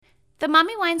The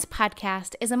Mommy Wines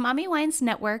podcast is a Mommy Wines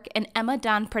Network and Emma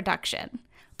Dawn production,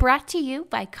 brought to you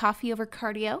by Coffee Over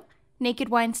Cardio,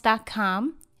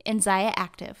 NakedWines.com, and Zaya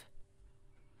Active.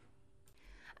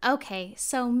 Okay,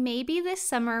 so maybe this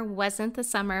summer wasn't the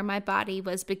summer my body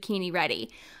was bikini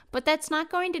ready, but that's not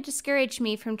going to discourage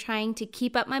me from trying to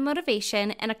keep up my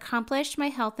motivation and accomplish my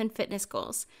health and fitness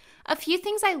goals. A few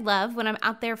things I love when I'm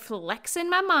out there flexing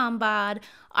my mom bod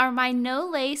are my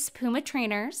no-lace Puma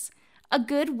trainers, a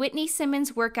good Whitney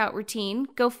Simmons workout routine,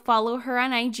 go follow her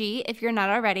on IG if you're not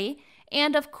already,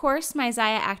 and of course my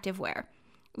Zaya Active wear.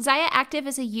 Zaya Active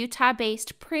is a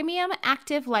Utah-based premium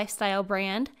active lifestyle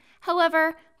brand,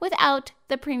 however, without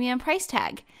the premium price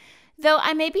tag. Though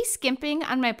I may be skimping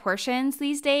on my portions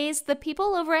these days, the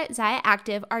people over at Zaya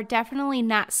Active are definitely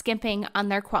not skimping on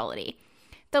their quality.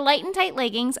 The light and tight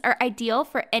leggings are ideal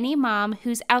for any mom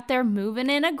who's out there moving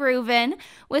and a groovin'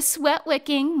 with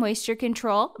sweat-wicking moisture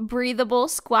control, breathable,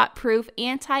 squat-proof,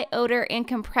 anti-odor, and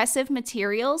compressive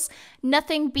materials.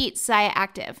 Nothing beats Zaya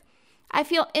Active. I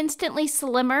feel instantly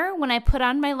slimmer when I put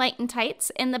on my light and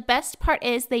tights, and the best part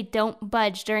is they don't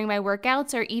budge during my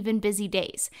workouts or even busy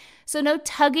days. So no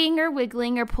tugging or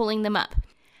wiggling or pulling them up.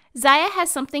 Zaya has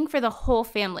something for the whole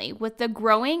family with the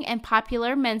growing and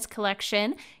popular men's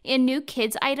collection and new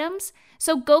kids items.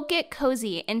 So go get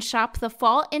cozy and shop the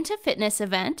Fall into Fitness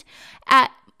event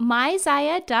at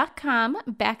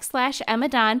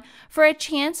myzaya.com/Emma for a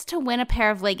chance to win a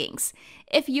pair of leggings.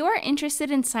 If you are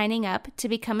interested in signing up to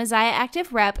become a Zaya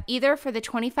Active rep, either for the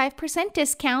 25%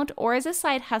 discount or as a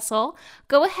side hustle,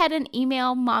 go ahead and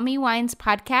email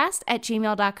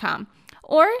mommywinespodcast@gmail.com.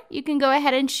 Or you can go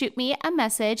ahead and shoot me a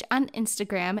message on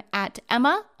Instagram at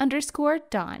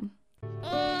Emma_Dawn.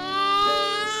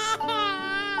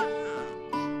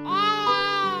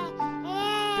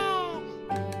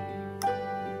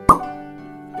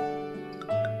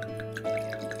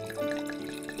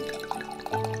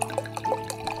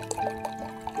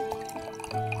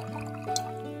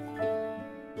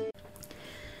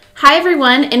 Hi,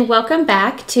 everyone, and welcome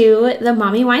back to the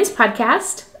Mommy Wines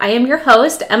podcast. I am your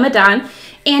host, Emma Dawn,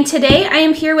 and today I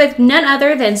am here with none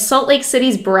other than Salt Lake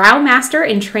City's brow master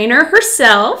and trainer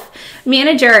herself,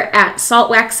 manager at Salt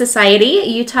Wax Society,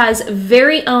 Utah's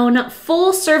very own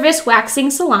full-service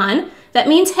waxing salon. That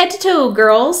means head-to-toe,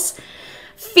 girls.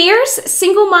 Fierce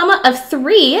single mama of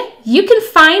 3, you can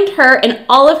find her in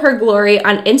all of her glory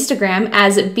on Instagram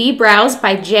as bbrows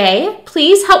by Jay.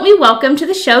 Please help me welcome to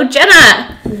the show,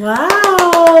 Jenna.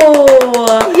 Wow!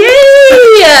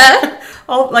 Yay!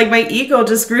 Like my ego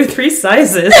just grew 3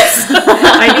 sizes.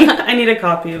 I need a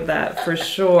copy of that for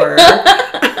sure.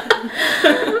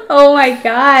 Oh my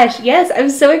gosh! Yes, I'm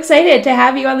so excited to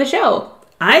have you on the show.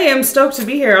 I am stoked to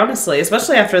be here, honestly,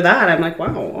 especially after that. I'm like,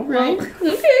 wow, all right.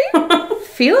 Okay.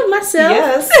 Feeling myself.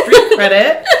 Yes, street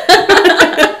credit.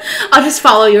 I'll just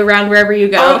follow you around wherever you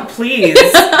go. Oh, please.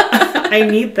 I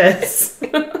need this.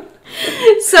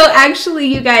 So actually,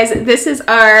 you guys, this is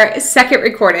our second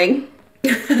recording.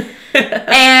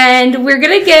 And we're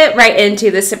going to get right into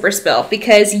the sipper spill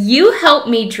because you helped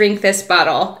me drink this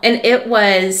bottle and it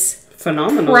was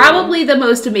phenomenal. Probably the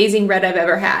most amazing red I've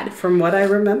ever had. From what I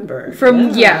remember.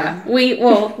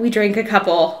 We drank a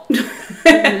couple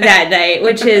that night,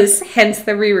 which is hence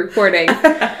the re-recording.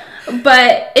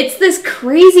 But it's this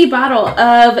crazy bottle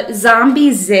of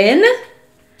Zombie Zin.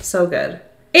 So good.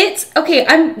 It's, okay,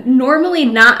 I'm normally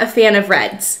not a fan of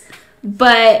reds,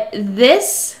 but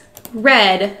this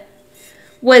red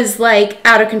was like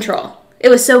out of control. It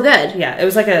was so good. Yeah, it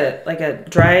was like a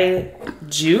dry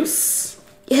juice.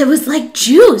 It was like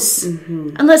juice.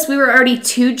 Mm-hmm. Unless we were already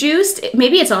too juiced.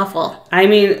 Maybe it's awful. I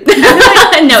mean,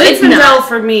 no, it's not.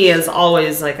 For me is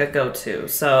always like a go-to.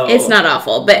 So it's not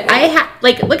awful, but I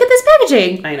look at this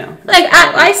packaging. I know. Like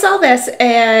I saw this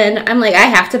and I'm like, I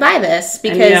have to buy this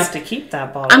because and you have to keep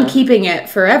that bottle. I'm keeping it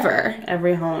forever.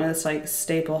 Every Halloween, it's like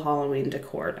staple Halloween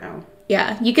decor now.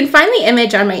 Yeah, you can find the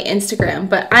image on my Instagram,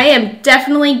 but I am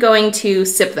definitely going to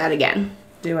sip that again.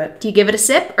 Do it. Do you give it a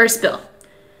sip or a spill?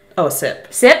 Oh, a sip.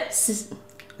 Sip?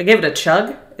 I gave it a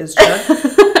chug. Is chug?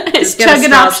 Is chug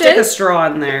an option? Stick a straw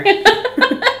in there.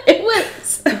 It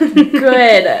was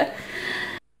good.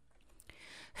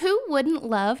 Who wouldn't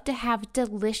love to have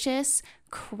delicious,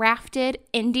 crafted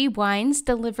indie wines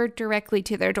delivered directly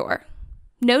to their door?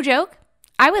 No joke.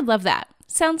 I would love that.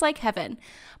 Sounds like heaven.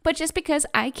 But just because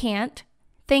I can't,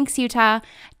 thanks Utah,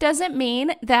 doesn't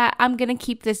mean that I'm going to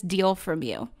keep this deal from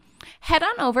you. Head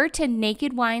on over to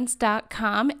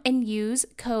nakedwines.com and use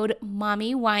code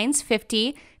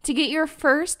MOMMYWINES50 to get your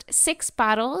first 6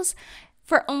 bottles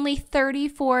for only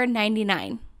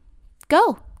 $34.99.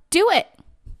 Go, do it.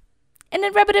 And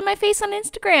then rub it in my face on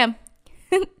Instagram.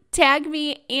 tag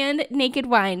me and Naked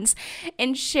Wines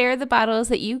and share the bottles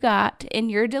that you got in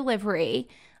your delivery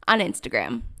on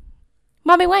Instagram.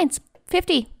 Mommy Wines,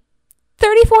 50,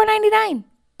 $34.99.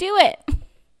 Do it.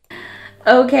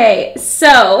 Okay,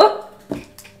 so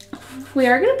we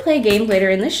are going to play a game later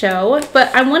in the show,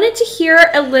 but I wanted to hear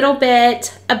a little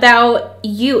bit about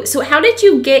you. So how did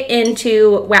you get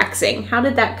into waxing? How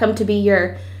did that come to be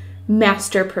your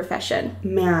master profession?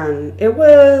 Man, it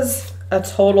was a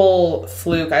total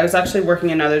fluke. I was actually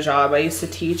working another job. I used to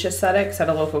teach aesthetics at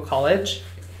a local college.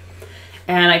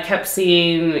 And I kept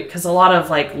seeing, because a lot of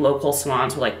like local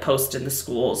salons would like post in the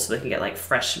schools so they can get like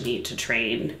fresh meat to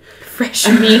train. Fresh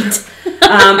meat.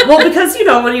 Well, because you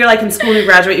know when you're like in school and you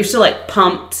graduate, you're still like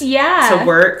pumped to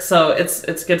work, so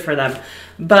it's good for them.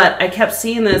 But I kept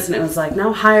seeing this, and it was like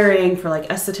now hiring for like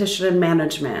esthetician and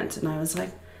management, and I was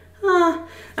like,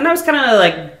 and I was kind of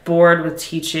like bored with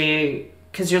teaching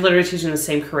because you're literally teaching the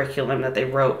same curriculum that they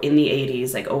wrote in the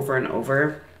 80s like over and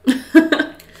over.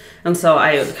 And so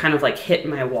I kind of like hit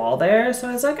my wall there. So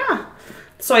I was like,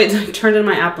 So I turned in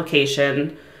my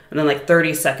application, and then like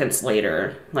 30 seconds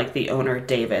later, like the owner,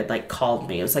 David, like called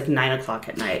me. It was like 9:00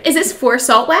 at night. Is this for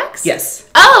Salt Wax? Yes.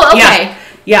 Oh, okay.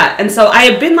 Yeah. And so I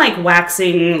had been like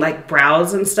waxing like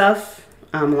brows and stuff,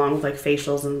 along with like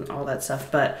facials and all that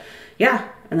stuff. But yeah.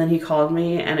 And then he called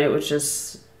me, and it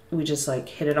was we just like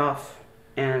hit it off.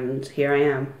 And here I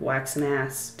am, waxing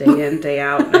ass day in, day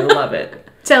out. And I love it.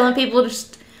 Telling people to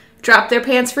just drop their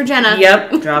pants for Jenna.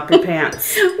 Yep, drop your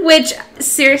pants. Which,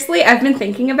 seriously, I've been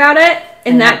thinking about it,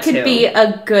 and that could be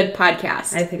a good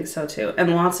podcast. I think so, too.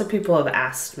 And lots of people have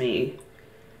asked me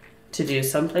to do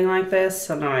something like this,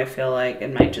 so now I feel like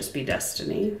it might just be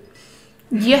destiny.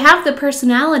 You have the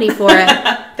personality for it.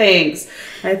 Thanks.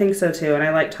 I think so, too. And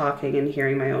I like talking and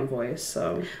hearing my own voice,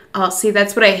 so. Oh, see,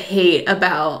 that's what I hate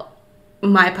about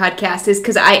my podcast is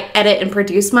because I edit and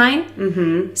produce mine.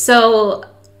 Mm-hmm. So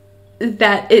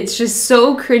that it's just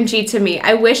so cringy to me.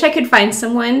 I wish I could find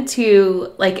someone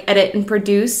to like edit and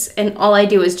produce, and all I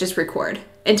do is just record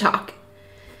and talk.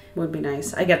 Would be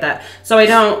nice. I get that. So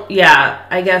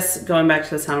I guess going back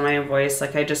to the sound of my own voice,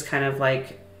 like I just kind of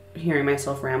like hearing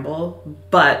myself ramble.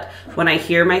 But when I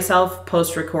hear myself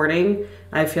post-recording,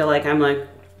 I feel like I'm like,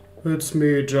 it's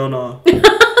me, Jenna.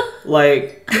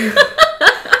 Like,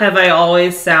 have I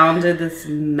always sounded this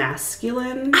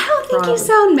masculine? I don't think you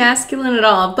sound masculine at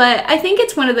all, but I think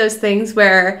it's one of those things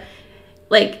where,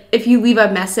 like, if you leave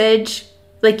a message,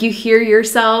 like, you hear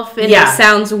yourself, and it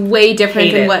sounds way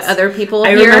different than what other people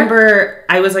hear. I remember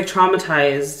I was, like,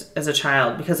 traumatized as a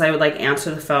child because I would, like,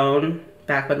 answer the phone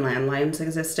back when landlines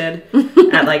existed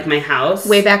at, like, my house.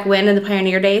 Way back when, in the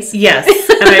pioneer days? Yes.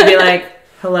 And I'd be like,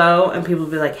 hello, and people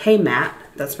would be like, hey, Matt,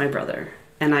 that's my brother.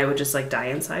 And I would just, like, die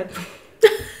inside.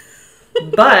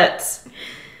 But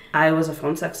I was a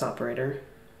phone sex operator.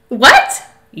 What?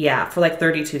 Yeah, for like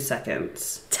 32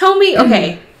 seconds. Tell me,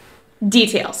 okay,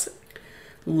 details.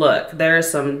 Look, there are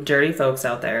some dirty folks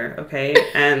out there, okay?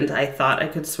 And I thought I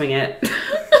could swing it.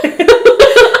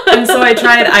 And so I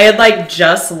tried. I had like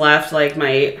just left like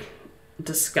my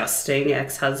disgusting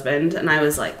ex-husband. And I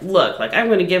was like, look, like I'm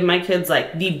going to give my kids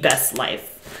like the best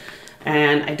life.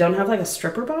 And I don't have like a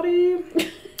stripper body.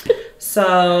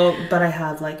 So, but I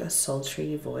have like a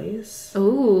sultry voice.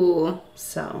 Ooh.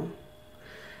 So,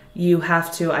 you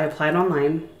have to, I applied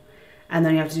online, and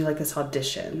then you have to do like this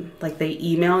audition. Like they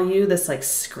email you this like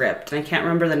script, and I can't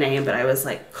remember the name, but I was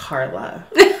like Carla.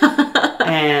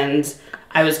 And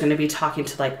I was going to be talking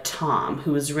to like Tom,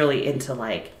 who was really into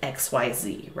like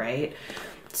XYZ, right?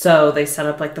 So they set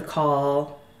up like the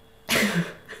call.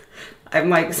 I'm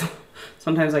like,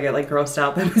 sometimes I get like grossed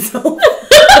out by myself.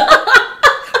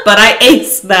 But I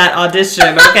aced that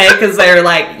audition, okay? Because they're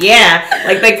like, yeah.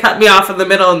 Like, they cut me off in the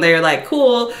middle, and they're like,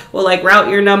 cool. We'll, like, route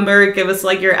your number, give us,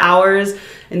 like, your hours.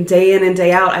 And day in and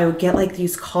day out, I would get, like,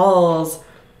 these calls.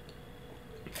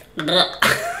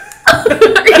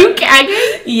 Are you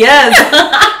gagging? Yes.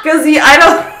 Because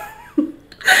I don't...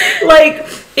 like,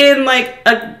 in, like,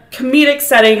 a comedic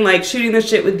setting, like, shooting the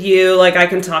shit with you, like, I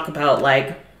can talk about,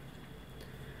 like...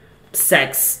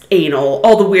 sex, anal,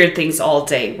 all the weird things all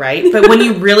day, right? But when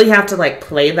you really have to like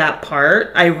play that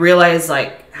part, I realize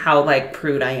like how like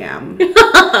prude I am.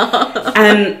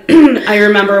 And I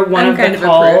remember one of the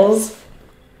calls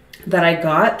that I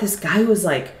got, this guy was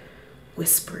like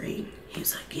whispering. He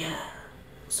was like, yeah,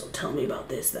 so tell me about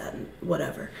this, that, and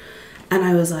whatever. And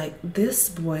I was like, this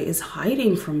boy is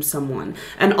hiding from someone.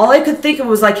 And all I could think of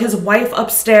was like his wife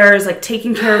upstairs, like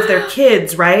taking care of their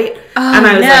kids, right? And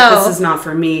I was like, this is not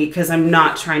for me because I'm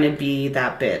not trying to be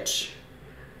that bitch.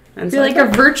 And You're like a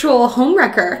virtual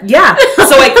homewrecker. Yeah.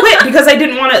 So I quit because I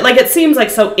didn't want to, like, it seems like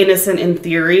so innocent in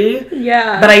theory.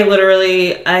 Yeah. But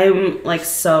I'm like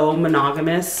so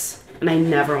monogamous and I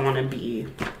never want to be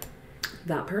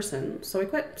that person. So I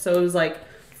quit. So it was like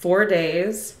 4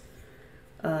 days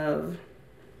of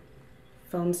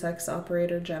phone sex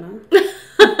operator Jenna.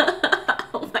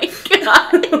 Oh my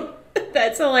God.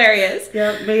 That's hilarious.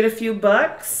 Yeah, made a few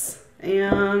bucks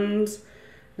and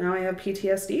now I have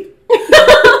PTSD.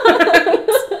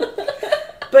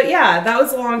 But yeah, that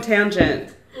was a long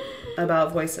tangent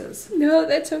about voices. No,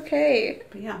 that's okay.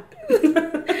 But yeah.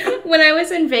 When I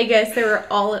was in Vegas,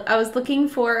 I was looking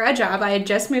for a job. I had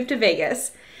just moved to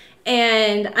Vegas.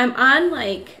 And I'm on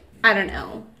like, I don't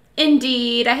know,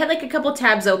 Indeed. I had like a couple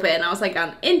tabs open. I was like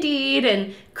on Indeed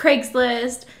and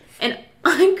Craigslist. And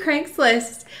on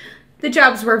Craigslist, the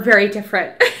jobs were very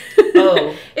different.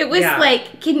 Oh. It was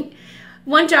like,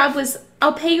 one job was,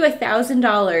 I'll pay you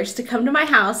 $1,000 to come to my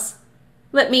house.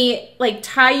 Let me like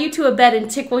tie you to a bed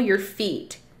and tickle your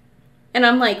feet. And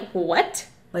I'm like, what?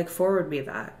 Like forward me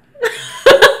that.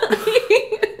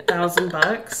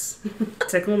 $1,000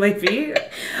 tickle my feet.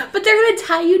 But they're gonna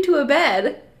tie you to a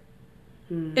bed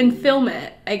and film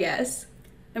it, I guess.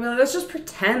 I mean, let's just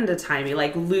pretend to tie me,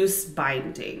 like loose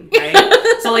binding,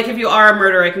 right? So like if you are a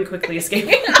murderer, I can quickly escape.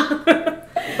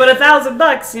 But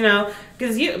 $1,000, you know,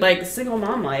 because you like single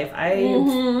mom life.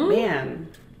 Man.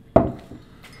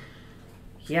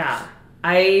 Yeah.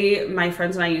 My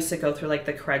friends and I used to go through like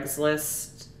the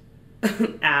Craigslist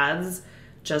ads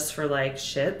just for like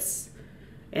shits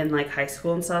in like high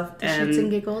school and stuff. Shits and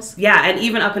giggles. Yeah, and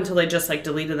even up until they just like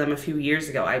deleted them a few years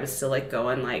ago, I was still like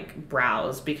going like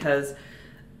browse because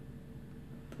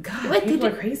God, people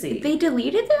are crazy. They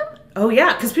deleted them? Oh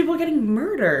yeah, because people are getting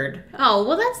murdered. Oh,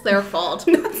 well that's their fault.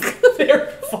 That's their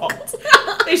fault.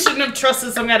 They shouldn't have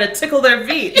trusted some guy to tickle their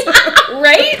feet.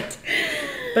 Right?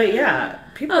 But yeah,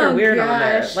 people are weird on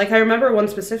there. Gosh. Like I remember one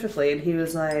specifically, and he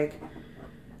was like,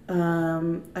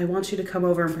 I want you to come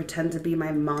over and pretend to be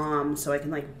my mom so I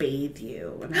can like bathe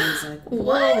you. And I was like,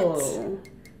 whoa.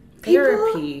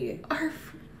 Therapy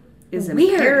is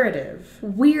imperative.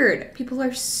 Weird. People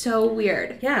are so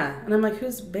weird. Yeah. And I'm like,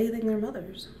 who's bathing their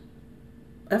mothers?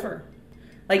 Ever.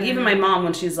 Like, even my mom,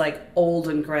 when she's, like, old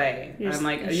and gray, I'm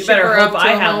like, you better hope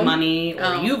I have money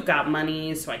or you've got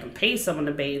money so I can pay someone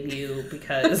to bathe you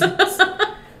because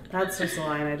that's just a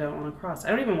line I don't want to cross. I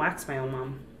don't even wax my own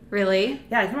mom. Really?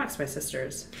 Yeah, I can wax my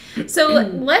sisters. So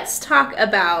let's talk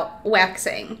about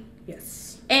waxing.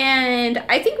 Yes. And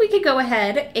I think we could go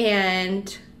ahead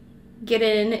and get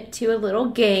into a little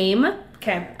game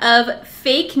of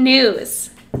fake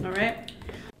news. All right.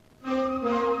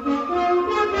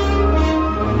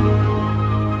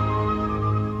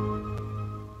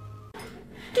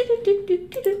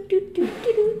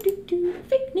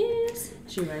 Fake news.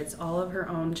 She writes all of her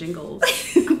own jingles.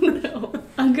 No,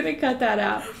 I'm gonna cut that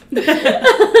out.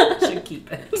 Should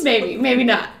keep it. Maybe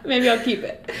not. Maybe I'll keep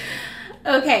it.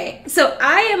 Okay, so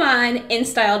I am on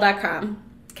InStyle.com.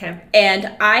 Okay.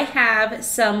 And I have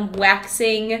some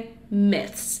waxing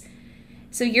myths.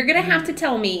 So you're gonna have to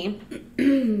tell me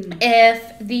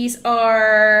if these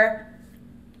are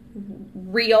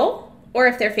real or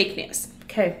if they're fake news.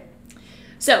 Okay.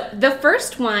 So the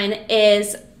first one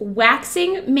is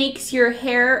waxing makes your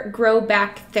hair grow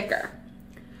back thicker.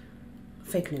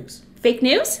 Fake news. Fake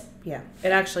news? Yeah.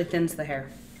 It actually thins the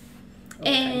hair.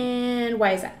 And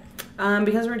why is that?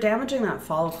 Because we're damaging that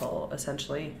follicle,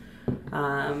 essentially.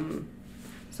 So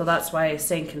that's why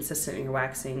staying consistent in your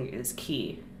waxing is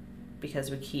key. Because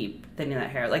we keep thinning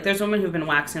that hair. Like, there's women who've been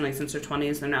waxing, like, since their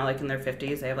 20s. They're now, like, in their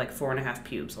 50s. They have, like, 4.5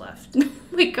 pubes left. Oh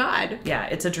my God. Yeah,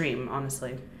 it's a dream,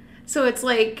 honestly. So it's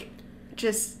like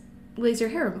just laser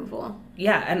hair removal.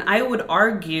 Yeah, and I would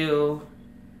argue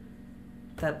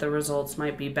that the results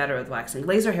might be better with waxing.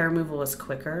 Laser hair removal is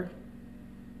quicker.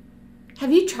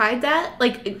 Have you tried that?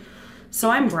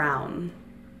 So I'm brown,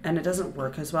 and it doesn't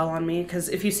work as well on me. Because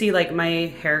if you see, like,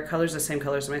 my hair color's the same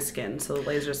color as my skin. So the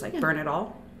lasers, like, burn it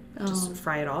all. Just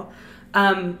fry it all.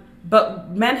 But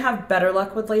men have better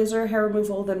luck with laser hair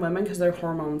removal than women because their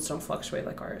hormones don't fluctuate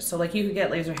like ours. So, like, you could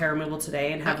get laser hair removal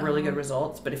today and have really good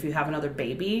results. But if you have another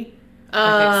baby,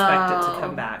 like, expect it to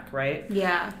come back, right?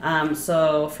 Yeah.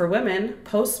 So for women,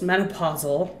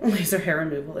 post-menopausal laser hair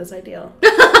removal is ideal.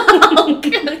 Log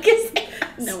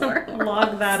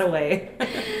that away.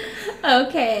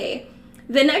 Okay.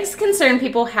 The next concern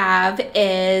people have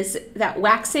is that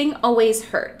waxing always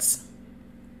hurts.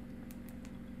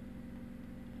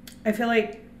 I feel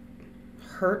like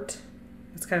hurt,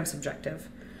 it's kind of subjective.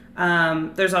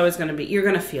 There's always going to be, you're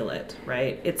going to feel it,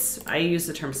 right? I use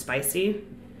the term spicy.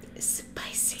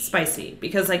 Spicy.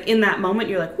 Because, like, in that moment,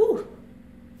 you're like, whoo.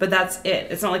 But that's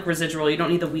it. It's not like residual. You don't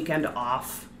need the weekend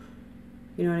off.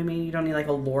 You know what I mean? You don't need, like, a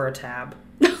Loratab.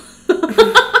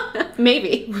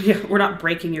 Maybe. Yeah, we're not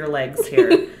breaking your legs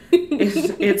here.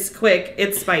 It's quick.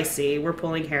 It's spicy. We're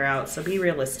pulling hair out. So be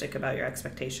realistic about your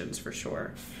expectations for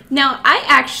sure. Now, I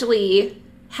actually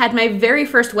had my very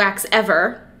first wax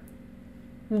ever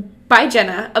by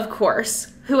Jenna, of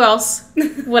course. Who else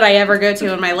would I ever go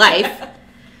to in my life?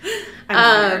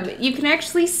 You can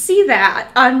actually see that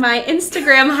on my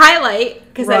Instagram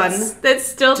highlight because that's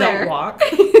still there. Don't walk.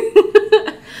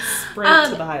 Sprint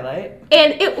to the highlight.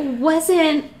 And it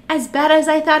wasn't as bad as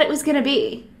I thought it was going to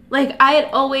be. Like, I had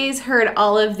always heard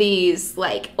all of these,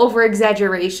 like,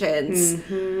 over-exaggerations,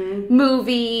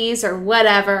 movies or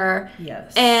whatever.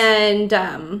 Yes. And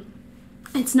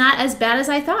it's not as bad as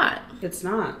I thought. It's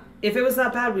not. If it was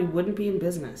that bad, we wouldn't be in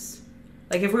business.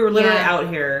 Like, if we were literally out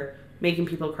here making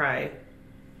people cry,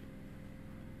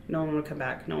 no one would come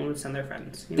back. No one would send their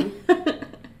friends, you know?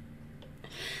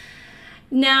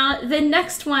 Now, the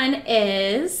next one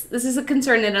is, this is a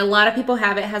concern that a lot of people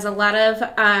have. It has a lot of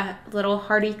little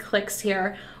hardy clicks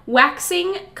here.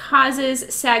 Waxing causes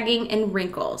sagging and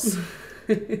wrinkles.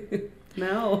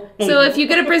 No. So if you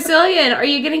get a Brazilian, are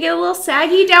you going to get a little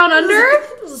saggy down under?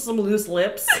 Some loose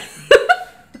lips.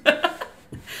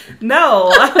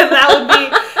 No, that would be,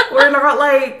 we're not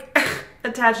like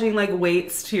attaching like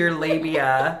weights to your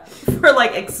labia for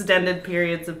like extended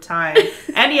periods of time.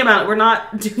 Any amount, we're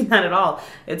not doing that at all.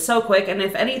 It's so quick. And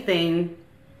if anything,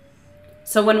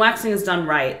 so when waxing is done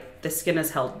right, the skin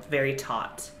is held very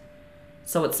taut.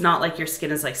 So it's not like your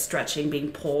skin is like stretching,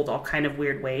 being pulled all kind of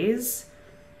weird ways.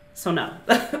 So no.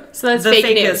 So that's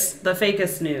fake news. The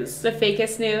fakest news. The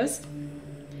fakest news.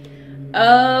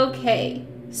 Okay.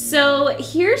 So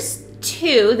here's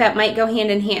two that might go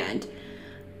hand in hand.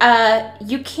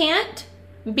 You can't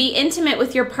be intimate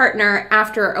with your partner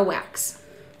after a wax.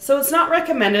 So it's not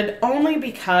recommended only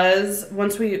because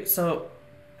so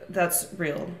that's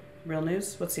real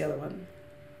news. What's the other one?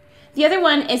 The other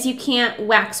one is you can't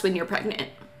wax when you're pregnant.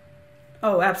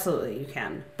 Oh, absolutely, you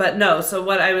can. But no, so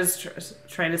what I was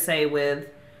trying to say with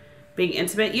being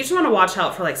intimate, you just want to watch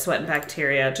out for like sweat and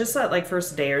bacteria. Just that like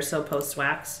first day or so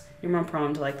post-wax, you're more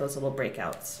prone to like those little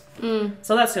breakouts.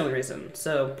 So that's the only reason.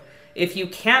 So if you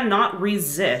cannot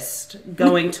resist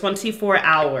going 24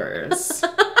 hours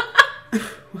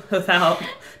without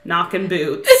knocking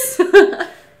boots,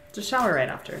 just shower right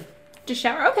after. Just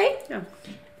shower? Okay. Yeah.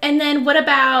 And then what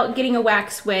about getting a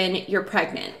wax when you're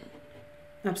pregnant?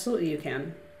 Absolutely you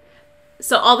can.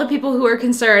 So all the people who are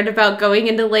concerned about going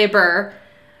into labor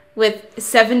with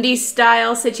 70s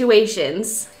style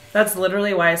situations. That's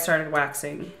literally why I started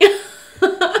waxing.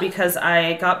 Because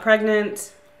I got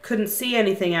pregnant, couldn't see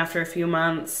anything after a few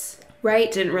months.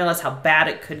 Right. Didn't realize how bad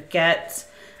it could get.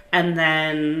 And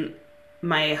then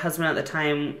my husband at the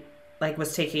time like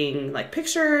was taking like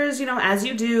pictures, you know, as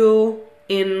you do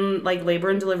in like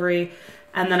labor and delivery.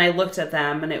 And then I looked at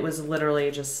them and it was literally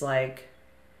just like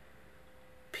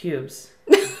pubes.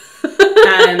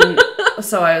 And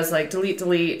so I was like,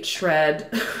 delete, shred.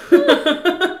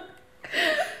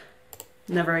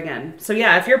 Never again. So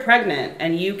yeah, if you're pregnant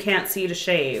and you can't see to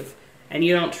shave and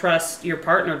you don't trust your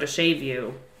partner to shave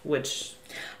you, which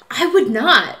I would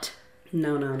not.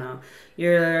 No.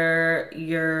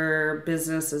 Your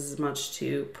business is much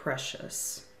too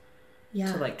precious.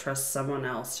 Yeah. To like trust someone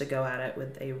else to go at it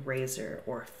with a razor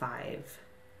or 5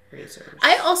 razors.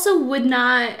 I also would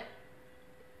not.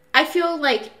 I feel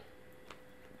like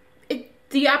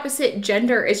the opposite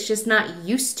gender is just not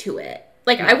used to it.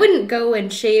 Like, I wouldn't go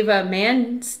and shave a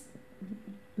man's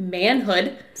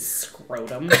manhood.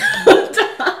 Scrotum.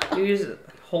 You just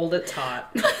hold it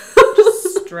taut.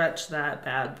 Stretch that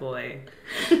bad boy.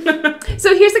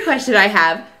 So here's the question I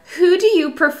have. Who do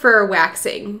you prefer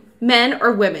waxing? Men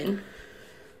or women?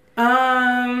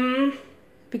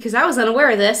 Because I was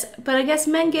unaware of this, but I guess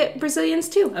men get Brazilians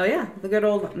too. Oh yeah, the good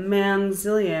old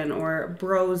manzillion or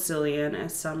brozillion,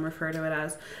 as some refer to it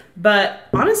as. But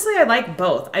honestly, I like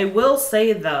both. I will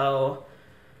say though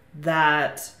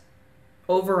that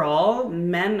overall,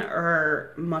 men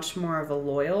are much more of a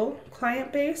loyal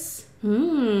client base.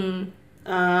 And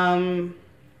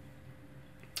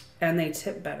they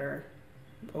tip better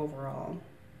overall.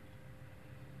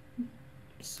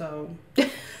 So,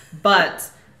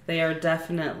 but they are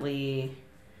definitely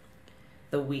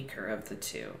the weaker of the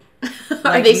two. Are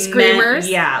Like they screamers?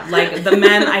 Men, yeah, like the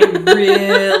men I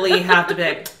really have to be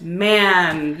like,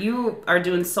 man, you are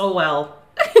doing so well,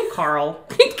 Carl.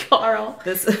 Carl.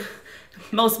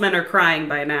 Most men are crying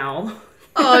by now.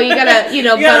 Oh, you gotta, you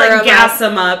butter gotta them gas up,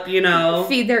 them up, you know.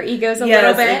 feed their egos a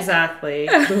little bit. Yes, exactly.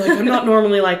 They're like, I'm not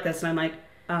normally like this. And I'm like,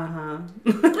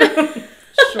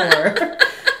 sure.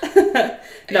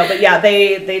 No, but yeah,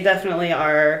 they definitely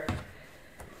are.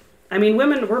 I mean,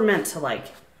 women were meant to, like,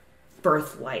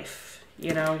 birth life,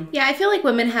 you know? Yeah, I feel like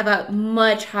women have a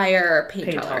much higher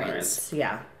pain tolerance.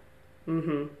 Yeah.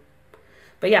 Mm-hmm.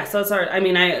 But yeah, so it's hard. I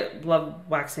mean, I love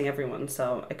waxing everyone,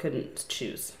 so I couldn't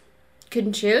choose.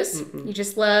 Couldn't choose? Mm-mm. You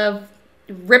just love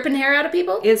ripping hair out of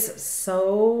people? It's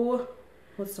so...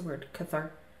 What's the word?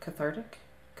 Cathartic?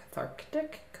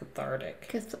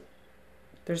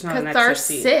 There's not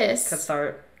catharsis. an extra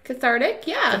C. Cathartic?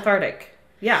 Yeah. Cathartic.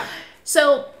 Yeah.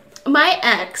 So, my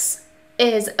ex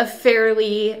is a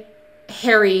fairly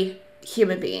hairy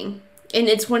human being. And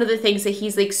it's one of the things that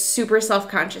he's, like, super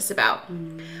self-conscious about.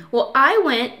 Mm. Well, I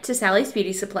went to Sally's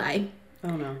Beauty Supply.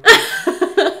 Oh, no.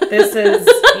 This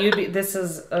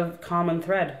is a common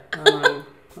thread.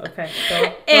 Okay.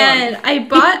 Go and on. I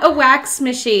bought a wax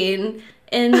machine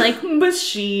and, like...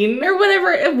 machine? Or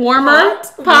whatever. A pot?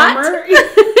 Warmer?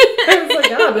 I was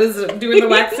like, oh, is it doing the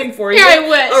waxing for you? Yeah, I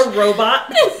wish. A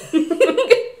robot?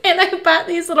 And I bought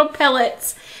these little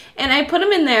pellets. And I put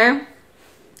them in there.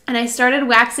 And I started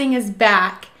waxing his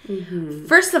back. Mm-hmm.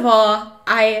 First of all,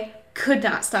 I could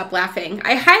not stop laughing.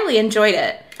 I highly enjoyed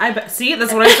it. See,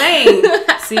 that's what I'm saying.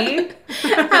 See?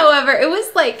 However, it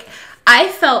was like, I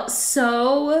felt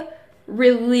so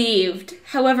relieved.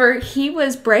 However, he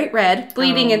was bright red,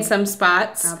 bleeding in some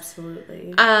spots.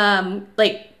 Absolutely.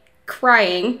 Like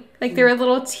crying. Like there were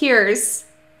little tears.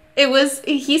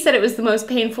 He said it was the most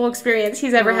painful experience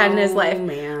he's ever had in his life.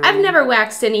 Man. I've never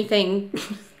waxed anything.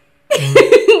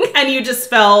 And you just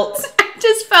felt... I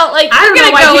just felt like, I don't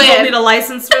know why people need a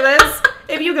license for this.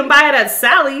 If you can buy it at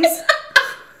Sally's.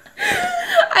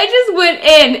 I just went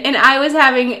in and I was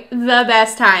having the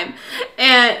best time.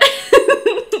 And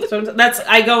so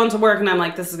I go into work and I'm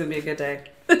like, this is going to be a good day.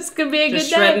 This could be a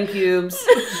just good day. Shredding pubes.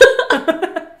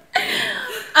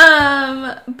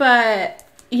 But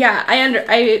yeah,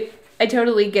 I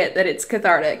totally get that it's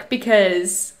cathartic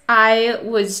because I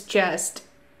was just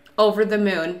over the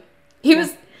moon. He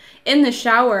was in the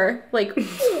shower, like,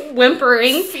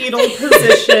 whimpering. Fetal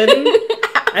position.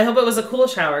 I hope it was a cool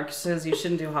shower, because you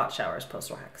shouldn't do hot showers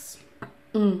post-wax.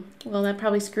 Well, that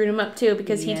probably screwed him up, too,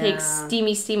 because he takes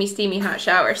steamy hot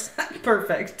showers.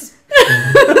 Perfect.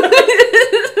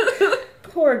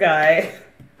 Poor guy.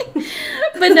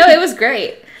 But no, it was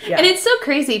great. Yeah. And it's so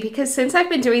crazy, because since I've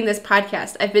been doing this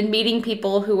podcast, I've been meeting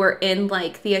people who are in,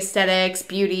 like, the aesthetics,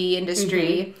 beauty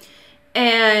industry,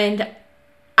 and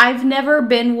I've never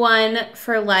been one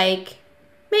for, like,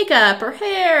 makeup or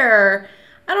hair.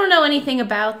 I don't know anything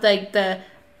about, like, the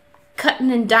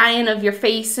cutting and dyeing of your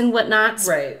face and whatnot.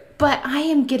 Right. But I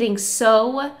am getting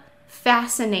so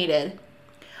fascinated.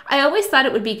 I always thought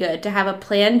it would be good to have a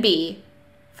plan B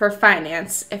for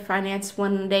finance. If finance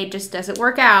one day just doesn't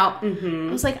work out,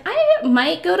 I was like, I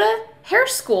might go to hair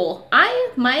school. I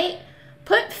might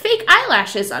put fake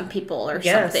eyelashes on people or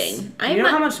something. You know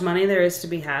how much money there is to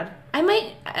be had? I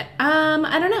might,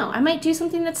 I don't know. I might do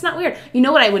something that's not weird. You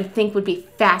know what I would think would be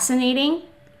fascinating?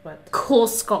 What? Cool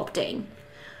sculpting.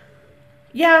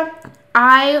 Yeah.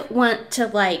 I want to,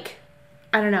 like,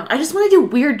 I don't know. I just want to do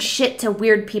weird shit to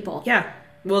weird people. Yeah.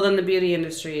 Well, then the beauty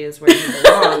industry is where you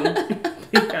belong.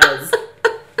 Because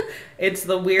it's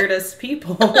the weirdest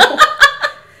people.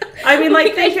 I mean,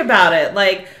 like, think about it.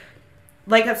 Like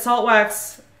at Salt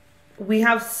Wax, we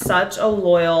have such a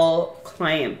loyal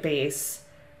client base.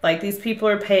 Like, these people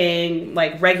are paying,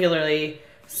 like, regularly,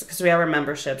 because we have our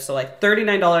membership, so, like,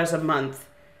 $39 a month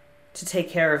to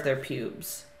take care of their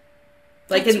pubes.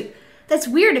 Like, that's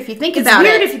weird if you think about it.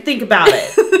 It's weird if you think about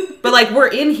it. But, like, we're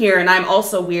in here, and I'm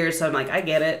also weird, so I'm like, I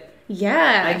get it.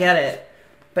 Yeah. I get it.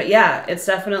 But, yeah, it's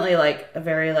definitely, like, a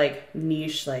very, like,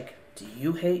 niche, like, do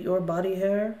you hate your body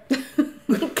hair?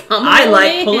 I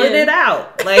like pulling it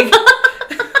out. Like...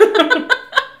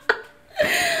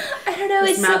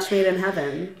 It's match made in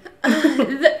heaven.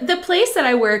 The place that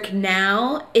I work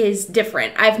now is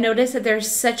different. I've noticed that there's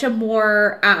such a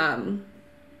more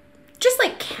just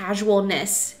like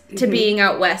casualness to being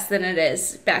out west than it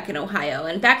is back in Ohio.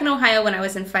 And back in Ohio when I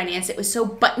was in finance, it was so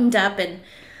buttoned up and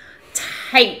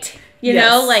tight. You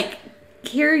know, like,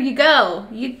 here you go.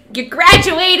 You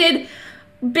graduated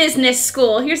business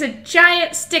school. Here's a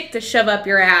giant stick to shove up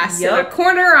your ass in a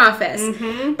corner office.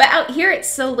 But out here it's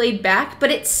so laid back, but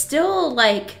it's still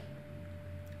like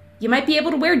you might be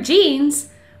able to wear jeans,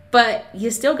 but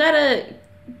you still gotta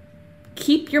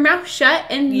keep your mouth shut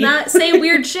and not say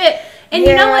weird shit. And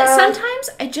you know what? Sometimes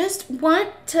I just want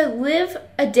to live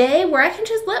a day where I can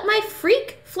just let my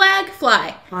freak flag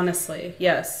fly. Honestly,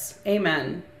 yes.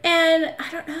 Amen. And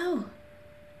I don't know.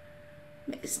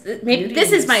 Maybe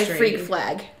this is my freak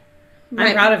flag.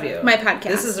 I'm proud of you. My podcast.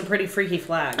 This is a pretty freaky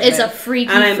flag. It's a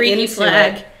freaky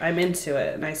flag. I'm into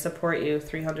it, and I support you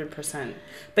 300%.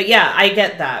 But yeah, I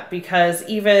get that, because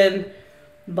even,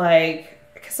 like,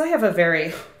 because I have a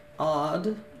very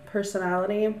odd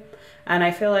personality, and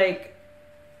I feel like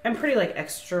I'm pretty, like,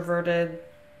 extroverted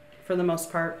for the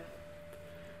most part.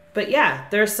 But yeah,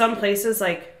 there's some places,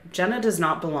 like, Jenna does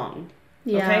not belong.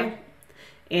 Yeah. Okay?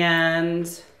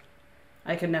 And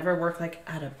I could never work, like,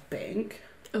 at a bank.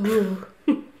 Ooh.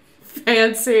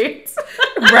 Fancy.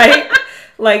 Right?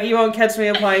 Like, you won't catch me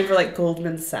applying for, like,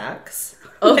 Goldman Sachs.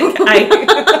 Oh.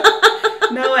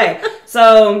 Like, no way.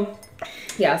 So,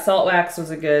 yeah, Salt Wax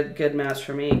was a good match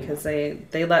for me, because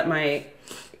they let my,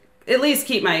 at least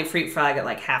keep my freak flag at,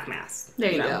 like, half mast.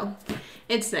 There you go.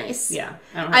 It's nice. Yeah.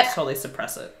 I don't have to totally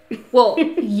suppress it. Well,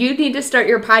 you need to start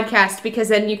your podcast, because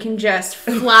then you can just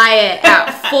fly it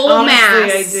at full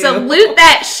mass. I do. Salute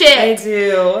that shit. I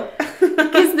do.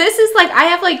 Because this is like, I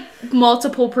have like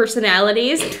multiple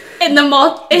personalities, and the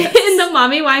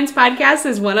Mommy Wines podcast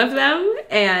is one of them.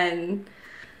 And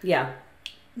yeah,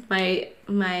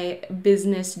 my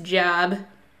business job,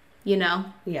 you know.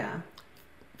 Yeah.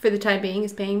 For the time being,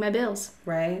 is paying my bills.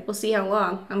 Right. We'll see how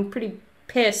long. I'm pretty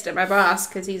pissed at my boss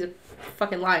because he's a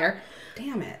fucking liar.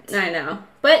 Damn it. I know.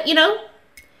 But, you know,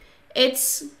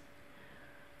 it's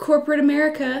corporate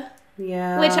America.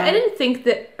 Yeah. Which I didn't think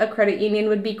that a credit union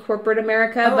would be corporate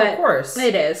America, but of course.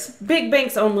 It is. Big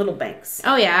banks own little banks.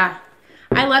 Oh, yeah.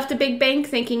 I left a big bank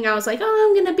thinking I was like, oh,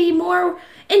 I'm going to be more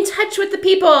in touch with the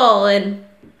people, and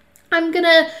I'm going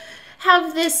to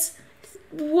have this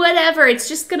whatever. It's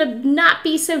just going to not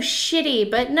be so shitty,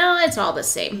 but no, it's all the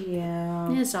same. Yeah.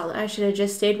 I should have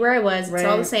just stayed where I was. It's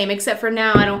all the same, except for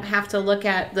now I don't have to look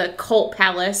at the Colt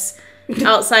Palace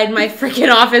outside my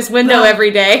freaking office window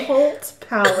every day. Colt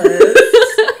Palace.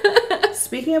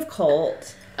 Speaking of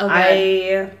Colt,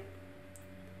 Kanye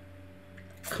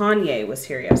was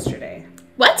here yesterday.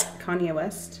 What? Kanye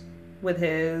West with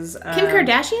his Kim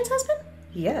Kardashian's husband?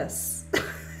 Yes. What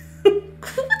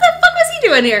the fuck was he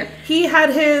doing here? He had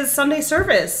his Sunday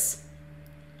service.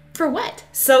 For what?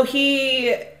 So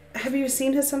have you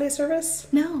seen his Sunday service?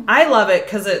 No. I love it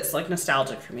because it's like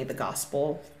nostalgic for me, the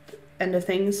gospel end of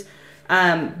things.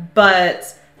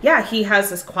 But yeah, he has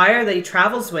this choir that he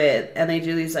travels with, and they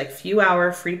do these like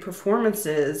few-hour free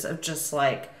performances of just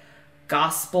like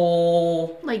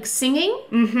gospel. Like singing?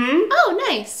 Mm-hmm. Oh,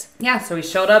 nice. Yeah, so he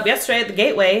showed up yesterday at the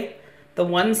Gateway, the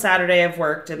one Saturday I've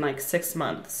worked in like 6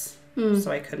 months.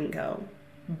 So I couldn't go.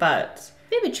 But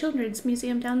they have a children's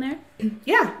museum down there.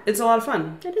 Yeah, it's a lot of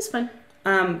fun. It is fun.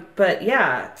 But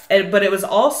yeah, but it was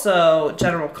also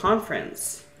General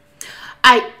Conference.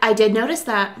 I did notice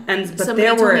that. But somebody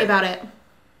there told were me about it.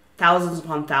 Thousands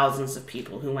upon thousands of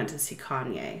people who went to see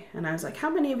Kanye, and I was like,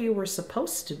 how many of you were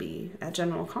supposed to be at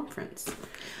General Conference?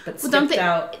 But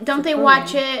don't they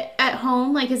watch it at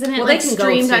home? Like, isn't it like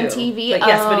streamed on TV? But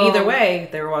yes, but either way,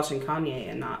 they were watching Kanye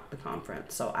and not the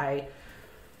conference. So I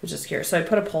was just curious. So I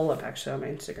put a poll up actually on my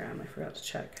Instagram. I forgot to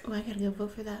check. Oh, I gotta go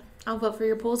vote for that. I'll vote for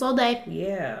your polls all day.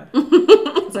 Yeah,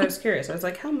 because I was curious. I was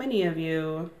like, how many of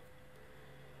you?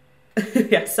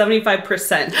 Yeah,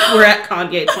 75% were at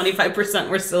Kanye, 25%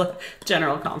 were still at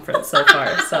General Conference so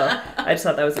far. So I just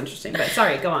thought that was interesting. But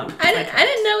sorry, go on. I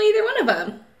didn't know either one of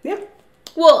them. Yeah.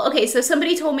 Well, okay, so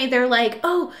somebody told me, they're like,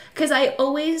 oh, because I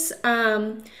always,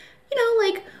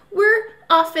 like, we're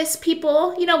office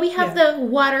people. You know, we have the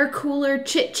water cooler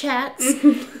chit-chats.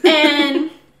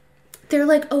 And they're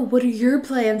like, oh, what are your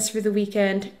plans for the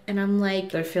weekend? And I'm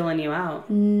like... They're filling you out.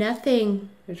 Nothing.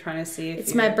 They're trying to see if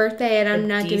it's my birthday and I'm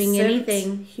not doing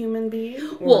anything. Human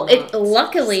being? Well,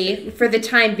 luckily, for the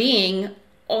time being,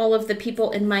 all of the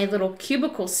people in my little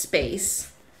cubicle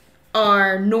space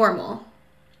are normal.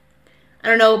 I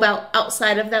don't know about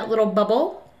outside of that little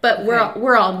bubble, but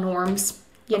we're all norms.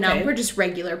 You know, we're just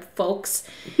regular folks.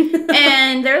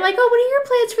 And they're like, oh, what are your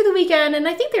plans for the weekend? And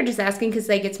I think they're just asking because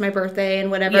like it's my birthday and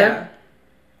whatever. Yeah.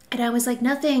 And I was like,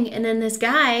 nothing. And then this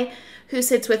guy who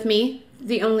sits with me,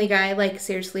 the only guy, like,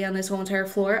 seriously, on this whole entire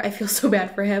floor, I feel so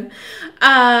bad for him.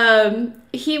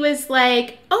 He was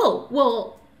like, oh,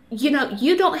 well, you know,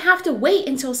 you don't have to wait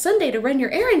until Sunday to run your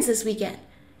errands this weekend.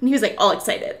 And he was like all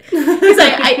excited. He's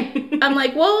like, I'm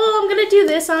like, well, I'm going to do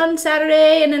this on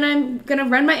Saturday and then I'm going to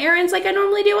run my errands like I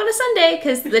normally do on a Sunday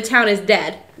because the town is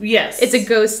dead. Yes. It's a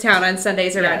ghost town on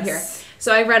Sundays around here.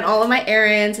 So I run all of my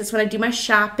errands. That's when I do my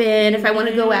shopping. If I want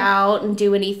to go out and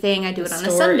do anything, I do it on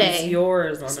a Sunday. It's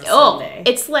yours on a Sunday.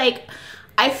 It's like,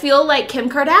 I feel like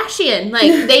Kim Kardashian.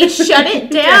 Like, they shut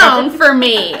it down for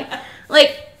me.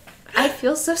 Like, I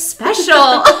feel so special.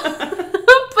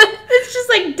 But it's just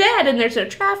like dead and there's no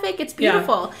traffic. It's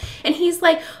beautiful. Yeah. And he's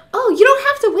like, oh, you don't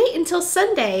have to wait until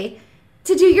Sunday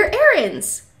to do your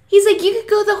errands. He's like, you could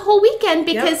go the whole weekend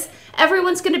because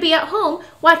everyone's going to be at home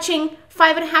watching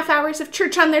 5.5 hours of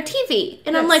church on their TV.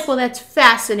 And I'm like, well, that's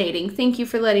fascinating. Thank you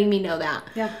for letting me know that.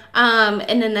 Yeah.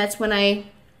 And then that's when I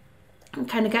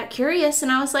kind of got curious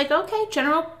and I was like, okay,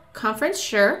 general conference,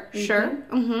 sure.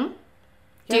 Mm-hmm.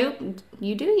 Yeah.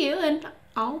 You do you, and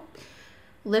I'll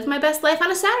live my best life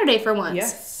on a Saturday for once.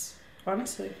 Yes.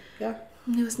 Honestly. Yeah.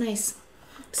 It was nice.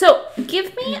 So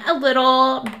give me a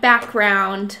little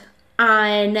background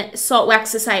on Salt Wax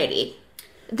Society.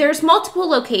 There's multiple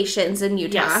locations in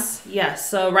Utah. Yes.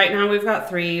 So right now we've got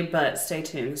 3, but stay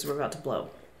tuned because we're about to blow.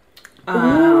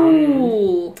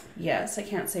 Ooh. Yes, I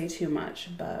can't say too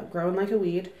much, but growing like a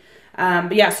weed.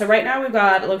 But yeah, so right now we've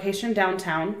got a location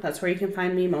downtown. That's where you can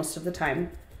find me most of the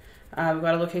time. We've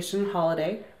got a location in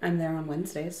Holiday. I'm there on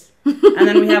Wednesdays. And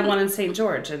then we have one in St.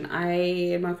 George, and I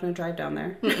am not going to drive down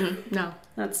there. No.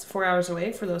 That's 4 hours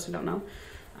away, for those who don't know.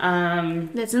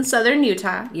 That's in southern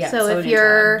Utah. Yeah, so southern if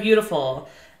you're... Utah. Beautiful.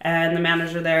 And the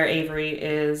manager there, Avery,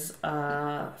 is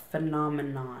a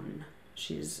phenomenon.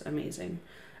 She's amazing.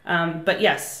 But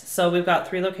yes, so we've got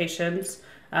 3 locations.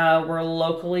 We're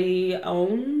locally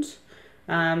owned.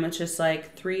 It's just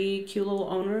like 3 cute little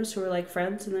owners who are like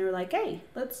friends, and they were like, hey,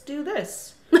 let's do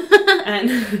this.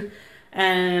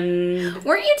 and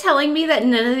weren't you telling me that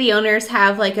none of the owners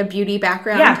have like a beauty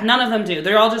background? Yeah, none of them do.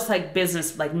 They're all just like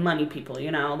business, like money people,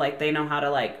 you know, like they know how to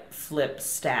like flip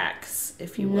stacks,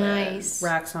 if you will. Nice.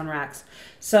 Racks on racks.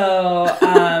 So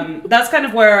that's kind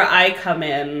of where I come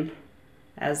in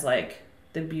as like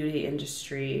the beauty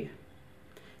industry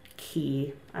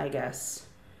key, I guess.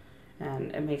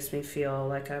 And it makes me feel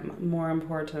like I'm more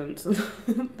important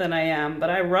than I am,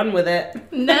 but I run with it.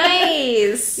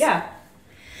 Nice. Yeah.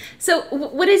 So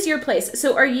what is your place?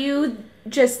 So are you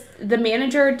just the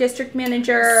manager, district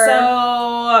manager?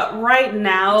 So right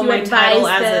now, my title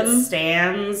as them? it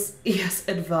stands, yes,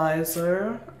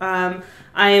 advisor. I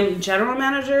am general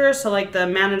manager, so like the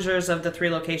managers of the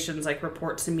 3 locations like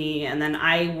report to me, and then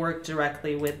I work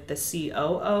directly with the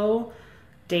COO,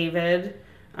 David,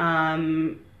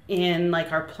 in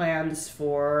like our plans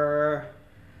for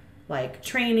like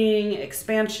training,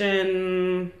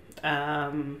 expansion,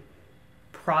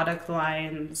 product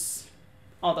lines,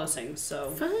 all those things. So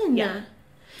fun. Yeah.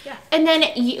 And then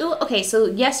so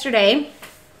yesterday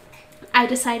I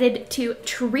decided to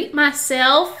treat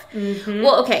myself. Mm-hmm.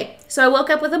 Well, okay. So I woke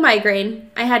up with a migraine.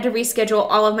 I had to reschedule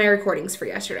all of my recordings for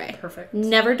yesterday. Perfect.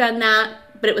 Never done that,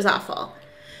 but it was awful.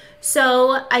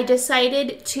 So I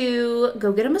decided to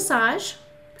go get a massage.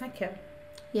 Heck yeah.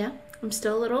 Yeah, I'm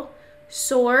still a little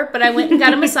sore, but I went and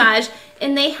got a massage,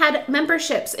 and they had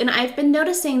memberships, and I've been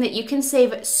noticing that you can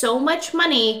save so much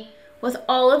money with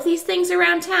all of these things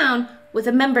around town with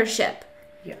a membership.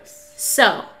 Yes.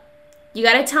 So, you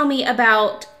got to tell me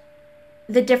about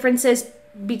the differences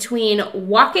between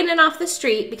walking in off the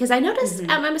street, because I noticed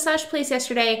at my massage place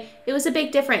yesterday, it was a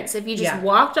big difference if you just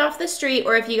walked off the street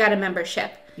or if you got a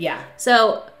membership. Yeah.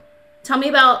 So, tell me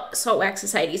about Salt Wax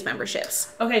Society's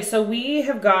memberships. Okay, so we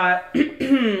have got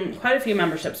quite a few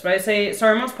memberships, but I say, so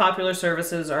our most popular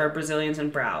services are Brazilians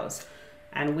and brows.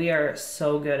 And we are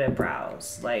so good at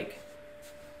brows. Like,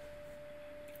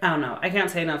 I don't know. I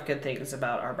can't say enough good things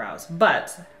about our brows.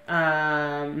 But,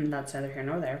 that's neither here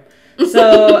nor there.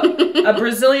 So, a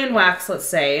Brazilian wax, let's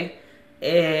say,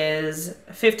 is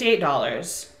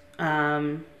 $58.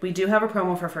 We do have a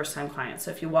promo for first-time clients.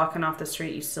 So if you walk in off the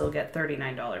street, you still get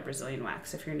 $39 Brazilian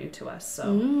wax if you're new to us.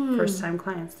 So first-time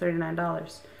clients,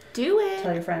 $39. Do it.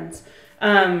 Tell your friends.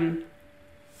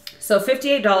 So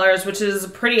 $58, which is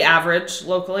pretty average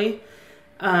locally.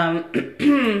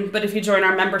 But if you join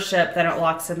our membership, then it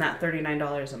locks in that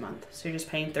 $39 a month. So you're just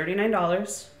paying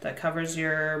 $39. That covers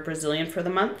your Brazilian for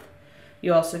the month.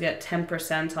 You also get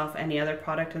 10% off any other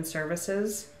product and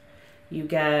services. You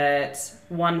get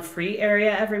 1 free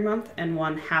area every month and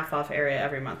 1 half off area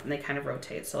every month, and they kind of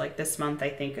rotate. So like this month I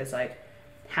think is like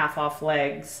half off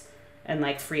legs and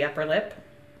like free upper lip,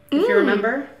 if you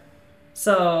remember.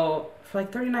 So for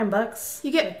like $39,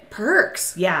 you get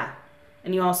perks. Yeah.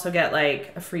 And you also get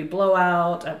like a free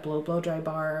blowout at Blow Dry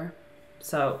Bar.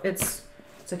 So it's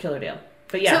a killer deal.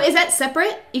 But yeah. So is that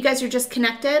separate? You guys are just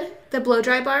connected? The Blow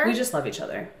Dry Bar? We just love each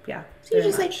other. Yeah. So you're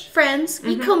just like friends.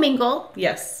 You commingle.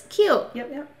 Yes. Cute.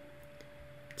 Yep.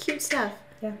 Cute stuff.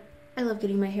 Yeah. I love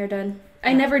getting my hair done.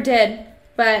 I never did,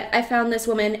 but I found this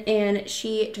woman and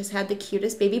she just had the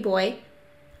cutest baby boy.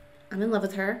 I'm in love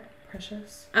with her.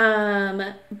 Precious.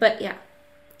 But yeah,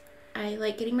 I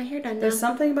like getting my hair done now. There's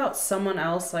something about someone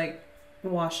else like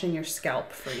washing your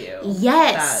scalp for you.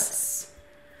 Yes.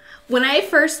 When I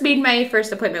first made my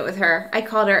first appointment with her, I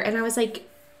called her and I was like,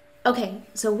 okay,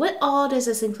 so what all does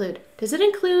this include? Does it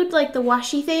include like the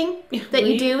washy thing that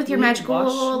you do with your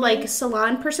magical like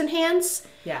salon person hands?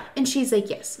 Yeah. And she's like,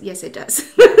 yes, it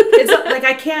does. It's like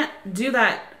I can't do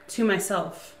that to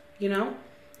myself, you know?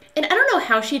 And I don't know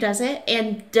how she does it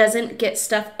and doesn't get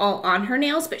stuff all on her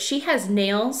nails, but she has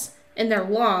nails and they're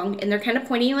long and they're kind of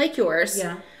pointy like yours.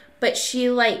 Yeah. But she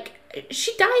dyes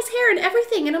hair and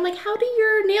everything. And I'm like, how do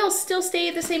your nails still stay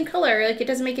the same color? Like, it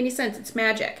doesn't make any sense. It's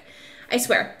magic. I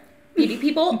swear. Beauty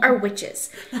people are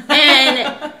witches.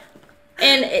 And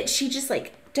she just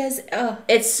like does,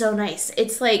 it's so nice.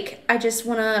 It's like, I just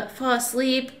want to fall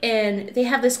asleep and they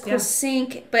have this cool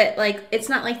sink, but like, it's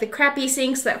not like the crappy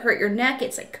sinks that hurt your neck.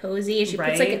 It's like cozy. She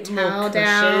puts like a towel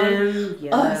down.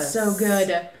 Yes. Oh, so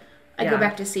good. I go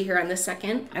back to see her on the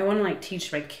 2nd. I want to like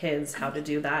teach my kids how to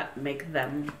do that, make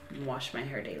them wash my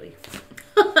hair daily.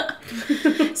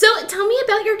 So tell me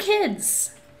about your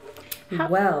kids.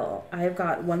 Well, I've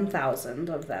got 1,000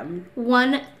 of them.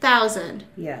 1,000.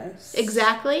 Yes.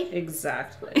 Exactly?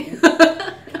 Exactly.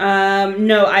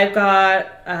 No, I've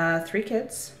got 3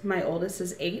 kids. My oldest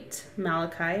is 8,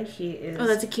 Malachi. He is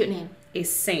that's a cute name. a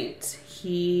saint.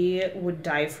 He would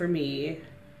die for me.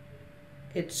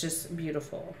 It's just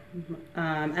beautiful.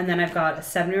 And then I've got a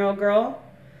 7-year-old girl,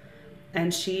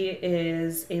 and she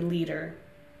is a leader.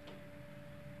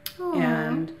 Aww.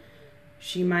 And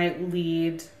she might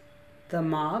lead the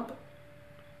mob.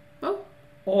 Oh.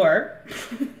 Or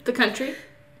the country.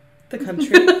 The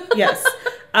country. Yes.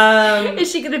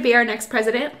 Is she going to be our next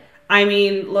president? I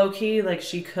mean, low-key, like,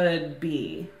 she could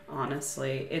be,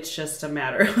 honestly. It's just a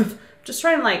matter of just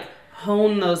trying to, like,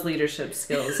 hone those leadership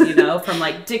skills, you know, from,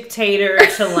 like, dictator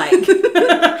to, like...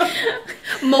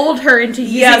 mold her into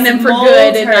using them for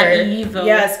good and not evil.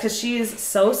 Yes, because she's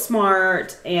so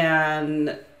smart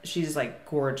and she's, like,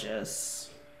 gorgeous.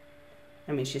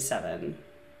 I mean, she's 7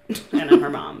 and I'm her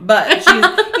mom, but she's,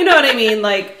 you know what I mean?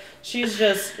 Like, she's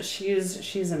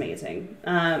amazing.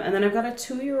 And then I've got a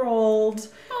 2-year-old.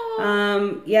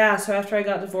 Yeah, so after I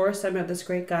got divorced, I met this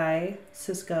great guy,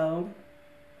 Cisco.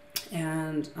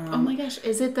 And, oh my gosh,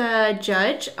 is it the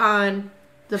judge on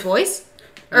The Voice?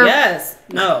 Or, yes.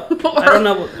 No. I don't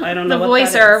know The what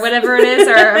Voice that or is. whatever it is,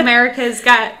 or America's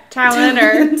Got Talent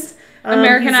or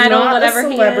American Idol, whatever he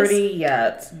is. He's not a celebrity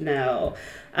yet, no.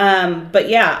 But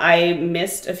yeah, I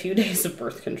missed a few days of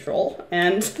birth control,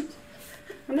 and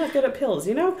I'm not good at pills,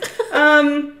 you know?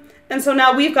 And so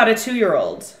now we've got a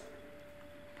 2-year-old,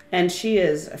 and she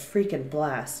is a freaking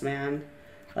blast, man.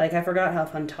 Like, I forgot how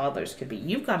fun toddlers could be.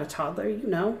 You've got a toddler, you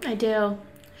know. I do.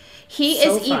 He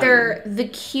So is either the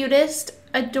cutest,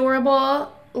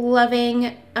 adorable,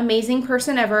 loving, amazing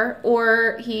person ever,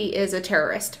 or he is a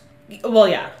terrorist. Well,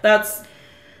 yeah, that's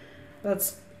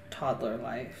toddler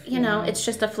life. You know, it's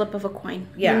just a flip of a coin.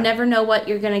 Yeah. You never know what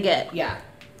you're going to get. Yeah.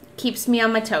 Keeps me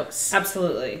on my toes.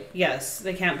 Absolutely. Yes,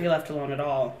 they can't be left alone at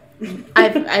all.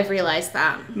 I've realized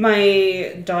that.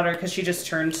 My daughter, because she just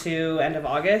turned 2 end of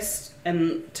August,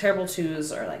 and terrible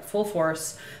twos are like full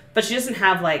force, but she doesn't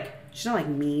have like, she's not like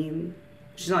mean.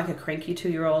 She's not like a cranky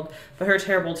 2-year-old, but her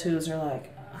terrible twos are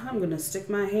like, I'm going to stick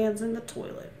my hands in the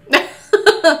toilet.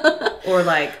 Or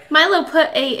like... Milo put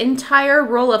an entire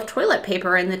roll of toilet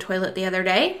paper in the toilet the other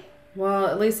day. Well,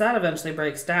 at least that eventually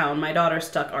breaks down. My daughter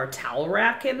stuck our towel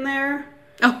rack in there.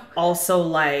 Oh. Also,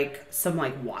 like, some,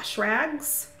 like, wash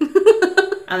rags.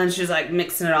 And then she's, like,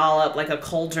 mixing it all up like a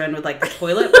cauldron with, like, the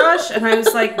toilet brush. And I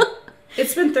was like,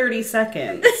 it's been 30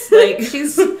 seconds. Like,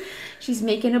 she's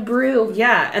making a brew.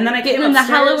 Yeah. And then I getting came in the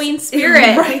upstairs, Halloween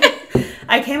spirit. Right.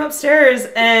 I came upstairs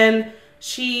and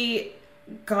she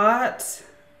got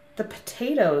the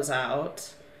potatoes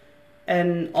out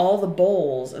and all the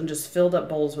bowls and just filled up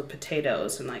bowls with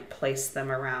potatoes and like placed them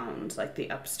around like the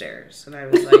upstairs. And I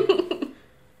was like,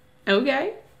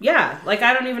 okay. Yeah. Like,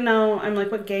 I don't even know. I'm like,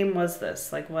 what game was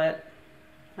this? Like, what?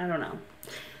 I don't know.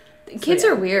 Kids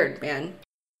are weird, man.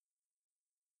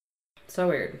 So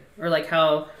weird. Or like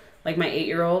how, like, my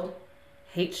 8-year-old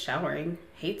hates showering.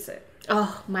 Hates it.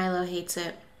 Oh, Milo hates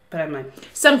it. But I'm like,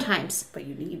 sometimes. But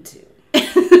you need to.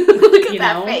 Look at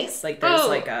that face. Like, there's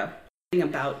like a thing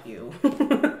about you.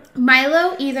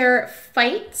 Milo either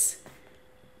fights,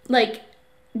 like,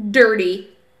 dirty,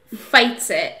 fights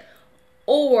it,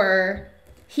 or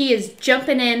he is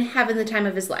jumping in, having the time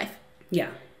of his life. Yeah.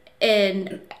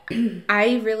 And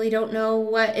I really don't know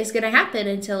what is going to happen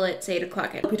until it's 8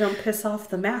 o'clock. Hope you don't piss off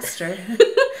the master.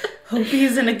 Hope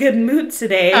he's in a good mood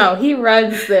today. Oh, he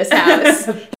runs this house.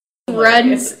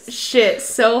 Runs shit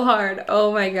so hard.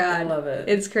 Oh my God. I love it.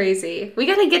 It's crazy. We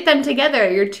got to get them together,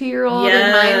 your 2-year-old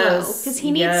and Milo. Because he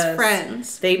needs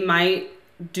friends. They might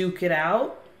duke it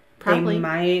out. Probably. They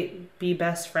might be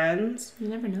best friends. You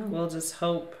never know. We'll just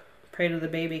hope, pray to the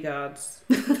baby gods.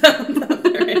 that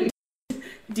they're in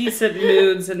decent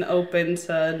moods and open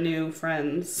to new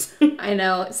friends. I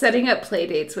know. Setting up play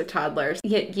dates with toddlers.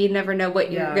 You never know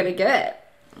what you're going to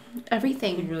get.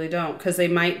 Everything. You really don't. Because they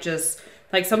might just...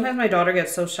 Like, sometimes my daughter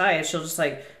gets so shy, she'll just,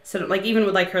 like, sit... Like, even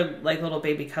with, like, her, like, little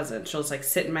baby cousin, she'll just, like,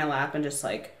 sit in my lap and just,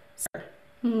 like...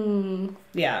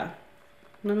 Yeah.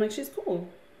 And I'm like, she's cool.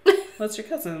 What's your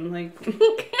cousin? Like...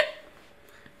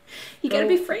 You gotta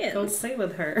be friends. Go play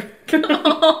with her. Yeah,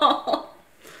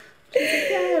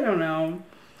 I don't know.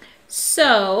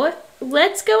 So,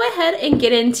 let's go ahead and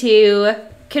get into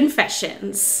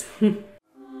confessions.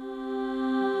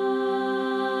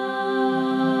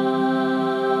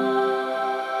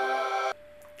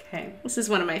 Okay. This is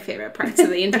one of my favorite parts of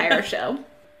the entire show.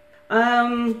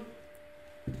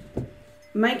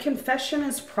 My confession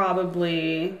is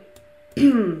probably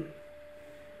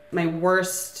my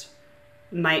worst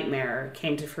nightmare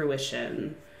came to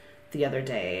fruition the other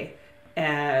day.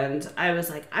 And I was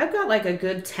like, I've got like a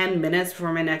good 10 minutes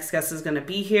before my next guest is going to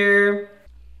be here.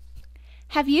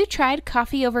 Have you tried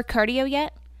coffee over cardio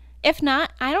yet? If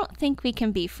not, I don't think we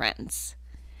can be friends.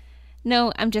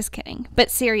 No, I'm just kidding. But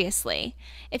seriously,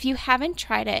 if you haven't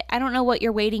tried it, I don't know what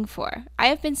you're waiting for. I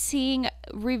have been seeing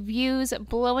reviews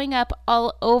blowing up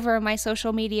all over my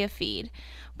social media feed.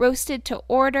 Roasted to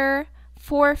order,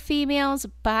 for females,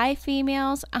 by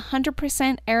females,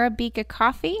 100% Arabica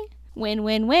coffee. Win,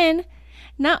 win, win.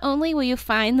 Not only will you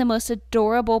find the most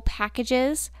adorable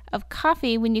packages of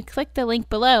coffee when you click the link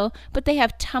below, but they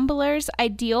have tumblers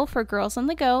ideal for girls on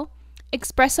the go,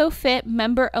 Espresso Fit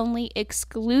member-only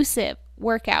exclusive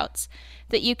workouts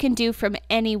that you can do from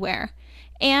anywhere,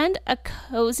 and a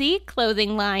cozy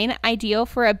clothing line ideal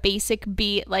for a basic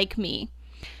bee like me.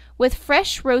 With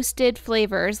fresh roasted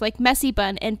flavors like messy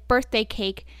bun and birthday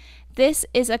cake, this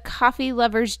is a coffee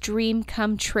lover's dream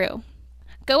come true.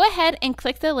 Go ahead and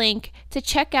click the link to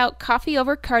check out Coffee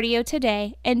Over Cardio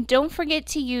today, and don't forget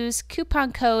to use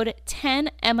coupon code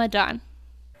 10EMMADAWN.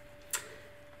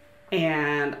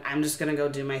 And I'm just going to go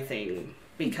do my thing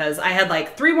because I had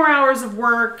like 3 more hours of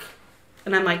work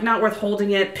and I'm like, not worth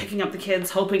holding it, picking up the kids,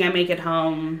 hoping I make it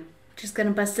home. Just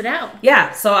gonna bust it out.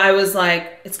 Yeah, so I was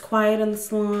like, it's quiet in the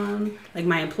salon. Like,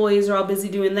 my employees are all busy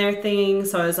doing their thing.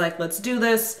 So I was like, let's do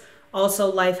this.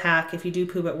 Also, life hack, if you do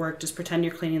poop at work, just pretend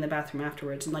you're cleaning the bathroom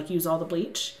afterwards and, like, use all the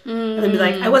bleach. And then be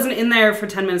like, I wasn't in there for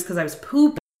 10 minutes because I was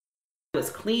pooping. I was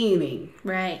cleaning.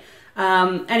 Right.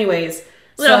 Anyways.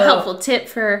 Little helpful tip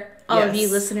for all of you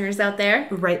listeners out there.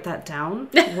 Write that down.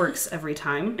 Works every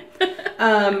time.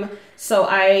 So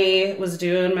I was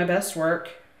doing my best work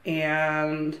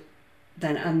and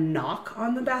then a knock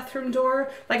on the bathroom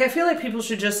door. Like, I feel like people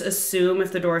should just assume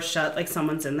if the door's shut, like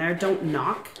someone's in there. Don't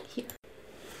knock. Here.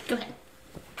 Go ahead.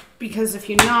 Because if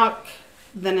you knock,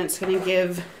 then it's going to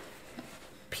give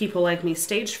people like me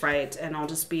stage fright and I'll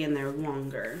just be in there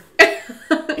longer.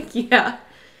 Yeah.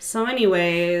 So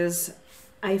anyways,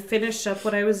 I finished up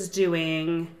what I was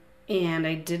doing and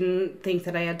I didn't think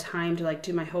that I had time to like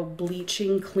do my whole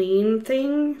bleaching clean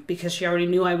thing because she already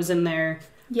knew I was in there.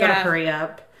 Yeah. Gotta hurry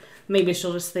up. Maybe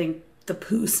she'll just think the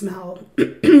poo smell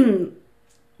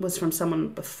was from someone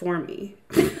before me.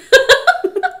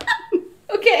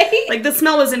 Okay. Like, the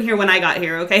smell was in here when I got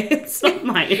here, okay? It's not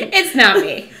mine. It's not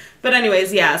me. But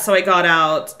anyways, yeah, so I got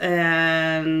out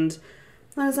and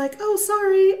I was like, oh,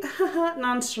 sorry.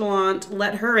 Nonchalant.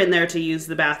 Let her in there to use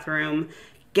the bathroom.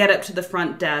 Get up to the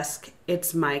front desk.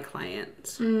 It's my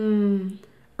client.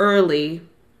 Early.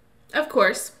 Of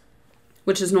course.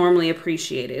 Which is normally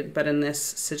appreciated, but in this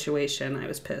situation, I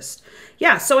was pissed.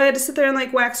 Yeah, so I had to sit there and,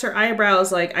 like, wax her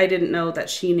eyebrows. Like, I didn't know that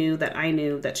she knew that I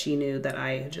knew that she knew that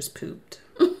I had just pooped.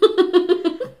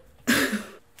 I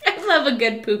love a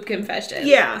good poop confession.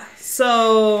 Yeah,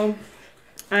 so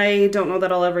I don't know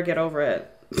that I'll ever get over it.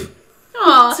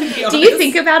 Aw. Do you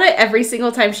think about it every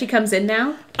single time she comes in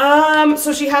now?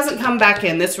 So she hasn't come back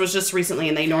in. This was just recently,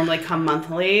 and they normally come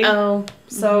monthly. Oh.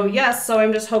 So, yes, so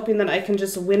I'm just hoping that I can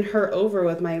just win her over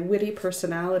with my witty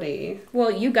personality.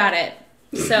 Well, you got it.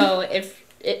 So if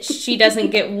she doesn't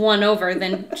get won over,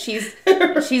 then she's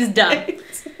done.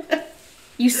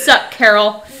 You suck,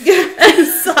 Carol. You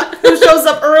suck. Who shows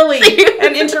up early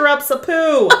and interrupts a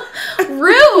poo?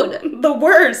 Rude. The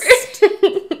worst.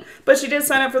 But she did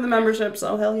sign up for the membership,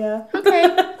 so hell yeah.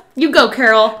 Okay. You go,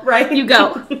 Carol. Right. You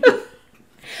go.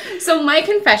 So my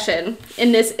confession,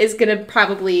 and this is going to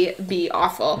probably be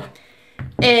awful,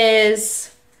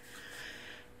 is...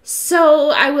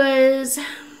 So I was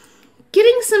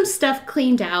getting some stuff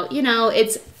cleaned out. You know,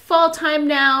 it's fall time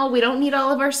now. We don't need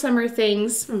all of our summer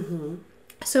things. Mm-hmm.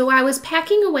 So I was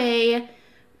packing away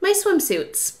my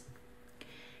swimsuits.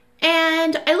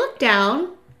 And I looked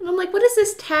down, and I'm like, what is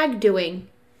this tag doing?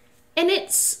 And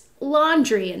it's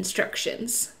laundry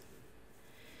instructions.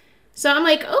 So I'm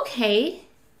like, okay,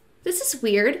 this is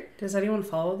weird. Does anyone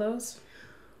follow those?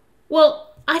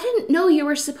 Well, I didn't know you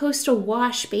were supposed to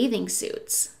wash bathing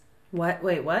suits. What?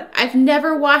 Wait, what? I've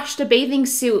never washed a bathing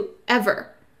suit ever.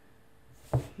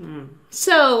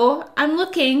 So I'm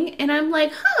looking and I'm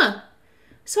like,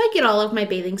 So I get all of my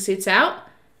bathing suits out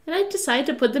and I decide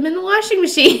to put them in the washing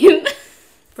machine.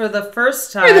 For the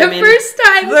first time. For the first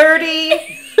time.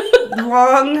 30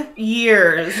 long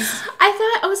years.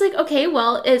 I was like, okay,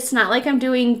 well, it's not like I'm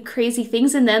doing crazy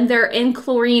things in them. They're in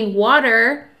chlorine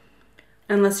water.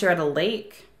 Unless you're at a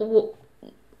lake. Well,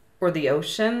 Or the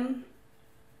ocean.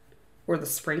 Or the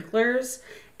sprinklers.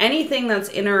 Anything that's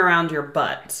in or around your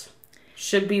butt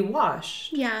should be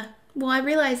washed. yeah. Well, I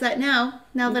realize that now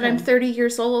that I'm 30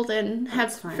 years old and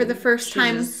have, for the first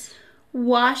time,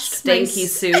 washed stanky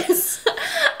suits.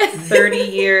 30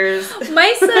 years.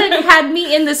 My son had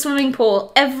me in the swimming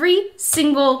pool every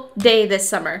single day this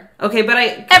summer. Okay, but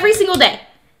Every single day.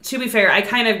 to be fair, I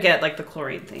kind of get like the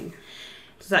chlorine thing.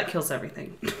 Because that kills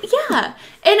everything. Yeah.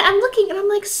 And I'm looking and I'm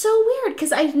like, so weird.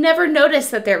 Because I've never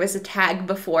noticed that there was a tag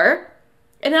before.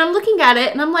 And I'm looking at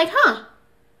it and I'm like,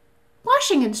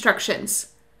 washing instructions.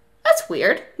 That's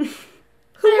weird. Who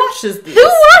washes these? Who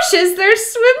washes their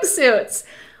swimsuits?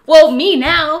 Well, me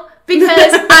now,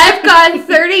 because I've gone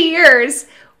 30 years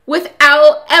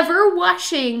without ever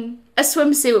washing a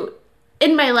swimsuit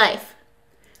in my life.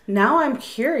 Now I'm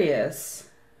curious.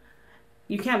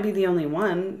 You can't be the only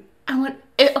one.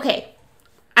 Okay,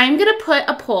 I'm going to put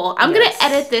a poll. I'm going to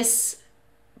edit this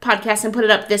podcast and put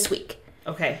it up this week.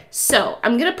 Okay. So,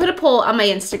 I'm going to put a poll on my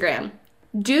Instagram.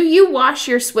 Do you wash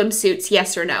your swimsuits,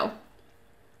 yes or no?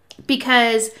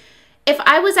 Because if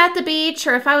I was at the beach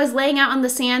or if I was laying out on the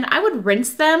sand, I would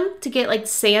rinse them to get like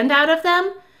sand out of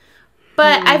them.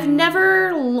 But I've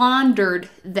never laundered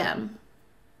them.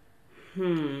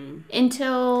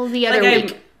 Until the other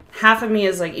week. Half of me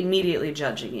is like immediately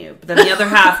judging you. But then the other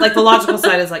half, like the logical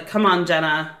side is like, come on,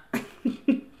 Jenna.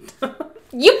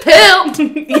 You pooped!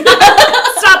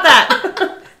 Stop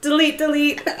that. delete.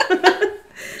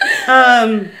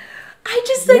 I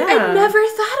just like, I never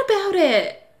thought about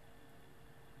it.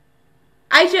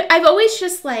 I've always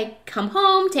just like come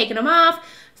home, taken them off,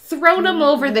 thrown them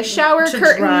over the shower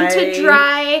curtain to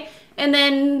dry, and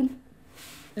then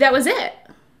that was it.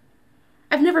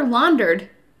 I've never laundered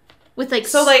with like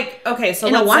so let's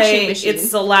say machine.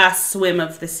 It's the last swim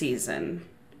of the season.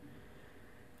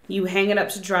 You hang it up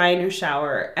to dry in your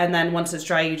shower, and then once it's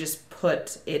dry, you just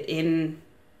put it in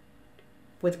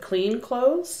with clean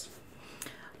clothes.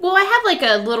 Well, I have like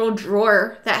a little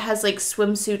drawer that has like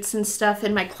swimsuits and stuff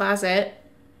in my closet.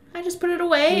 I just put it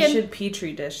away. You should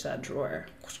petri dish that drawer.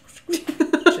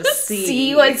 Just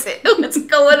see what's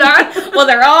going on. Well,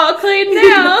 they're all clean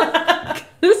now.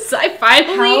 I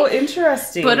finally How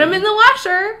interesting. Put them in the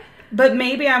washer. But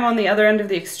maybe I'm on the other end of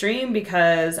the extreme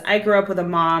because I grew up with a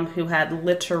mom who had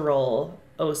literal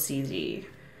OCD.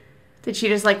 Did she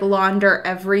just like launder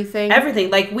everything? Everything.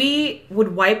 Like we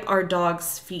would wipe our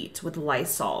dog's feet with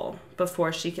Lysol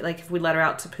before she could, like if we let her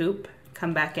out to poop,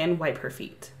 come back in, wipe her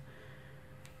feet.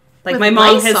 Like with my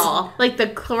mom Lysol? has like the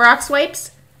Clorox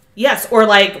wipes? Yes, or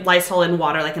like Lysol in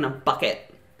water, like in a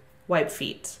bucket. Wipe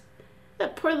feet.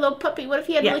 That poor little puppy. What if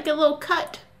he had like a little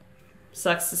cut?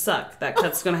 Sucks to suck. That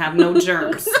cut's gonna have no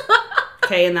germs.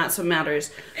 Okay, and that's what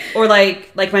matters. Or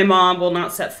like my mom will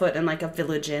not set foot in like a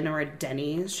Village Inn or a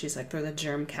Denny's. She's like, they're the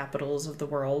germ capitals of the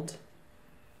world.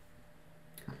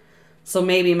 So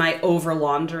maybe my over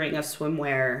laundering of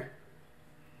swimwear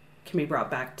can be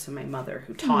brought back to my mother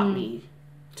who taught me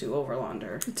to over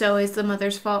launder. It's always the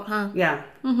mother's fault, huh? Yeah.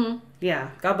 Mm-hmm. Yeah.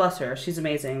 God bless her. She's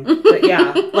amazing. But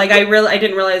yeah, like I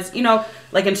didn't realize,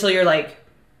 like until you're like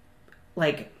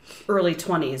early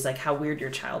 20s, like how weird your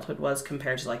childhood was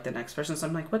compared to like the next person. So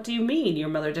I'm like, what do you mean your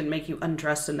mother didn't make you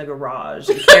undress in the garage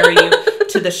and carry you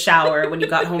to the shower when you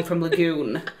got home from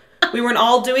Lagoon? We weren't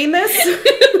all doing this?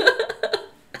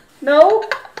 No?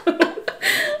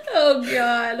 Oh,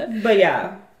 God. But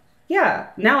yeah. Yeah.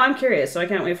 Now I'm curious, so I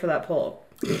can't wait for that poll.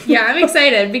 Yeah, I'm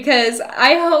excited because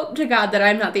I hope to God that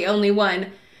I'm not the only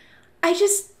one. I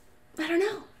don't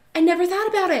know. I never thought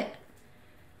about it.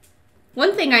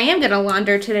 One thing I am going to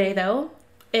launder today, though,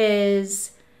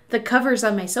 is the covers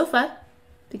on my sofa.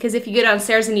 Because if you go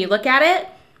downstairs and you look at it,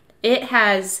 it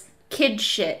has kid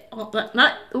shit.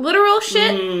 Not literal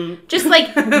shit, just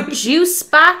like juice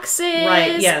boxes.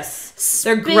 Right, yes. Spills.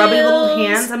 They're grubby little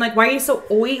hands. I'm like, why are you so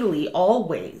oily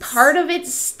always? Part of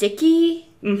it's sticky.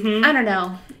 Mm-hmm. I don't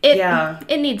know.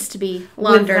 It needs to be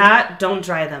laundered. With that, don't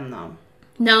dry them, though.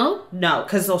 No? No,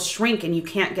 because they'll shrink and you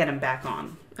can't get them back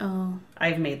on. Oh.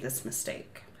 I've made this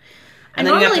mistake. And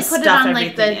I normally put it on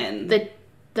like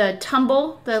the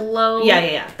tumble, the low.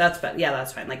 Yeah. That's better. Yeah,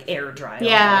 that's fine. Like air dry.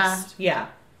 Yeah. Almost. Yeah,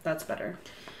 that's better.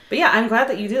 But yeah, I'm glad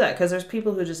that you do that because there's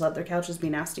people who just let their couches be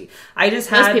nasty. Those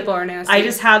people are nasty. I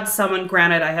just had someone.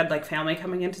 Granted, I had like family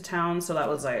coming into town, so that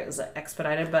was like it was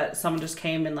expedited. But someone just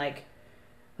came and like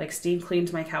steam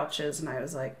cleaned my couches, and I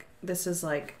was like, this is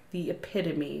like the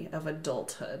epitome of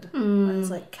adulthood. I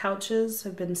was like, couches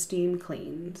have been steam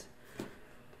cleaned.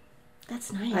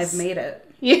 That's nice. I've made it.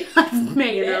 Yeah, I've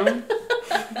made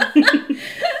it.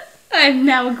 I'm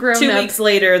now grown 2 up. weeks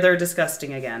later, they're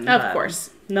disgusting again. Of course.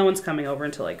 No one's coming over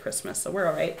until like Christmas, so we're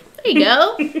all right. There you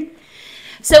go.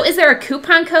 So is there a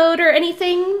coupon code or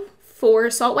anything for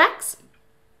salt wax?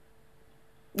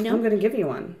 No? I'm going to give you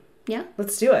one. Yeah?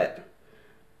 Let's do it.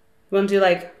 You want to do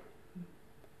like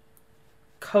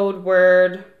code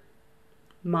word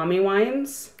mommy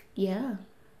wines? Yeah.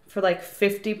 For like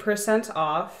 50%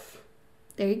 off.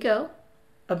 There you go.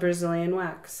 A Brazilian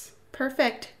wax.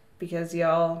 Perfect. Because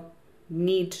y'all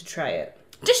need to try it.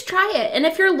 Just try it. And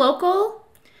if you're local,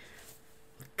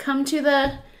 come to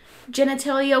the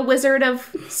genitalia wizard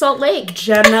of Salt Lake.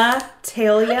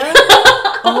 Genitalia?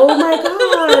 Oh my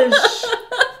gosh.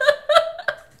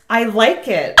 I like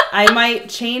it. I might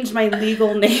change my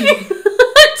legal name.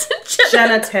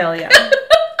 Genitalia.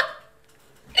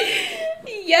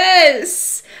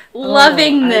 Yes.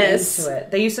 Loving this. I'm into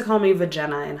it. They used to call me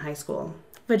Vagina in high school.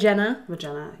 Vagina?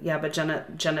 Yeah, but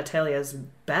genitalia is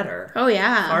better. Oh,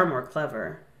 yeah. Far more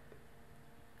clever.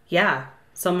 Yeah.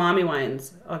 So mommy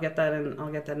wines. I'll get that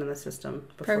in the system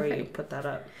before you put that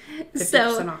up.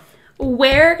 50% off.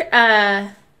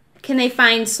 Where can they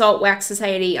find Salt Wax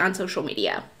Society on social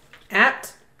media?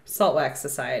 At Salt Wax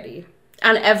Society.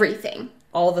 On everything.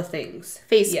 All the things.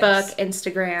 Facebook, yes.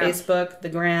 Instagram. Facebook, the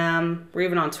gram. We're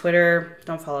even on Twitter.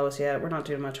 Don't follow us yet. We're not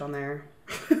doing much on there.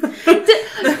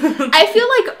 I feel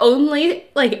like only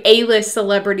like A-list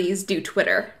celebrities do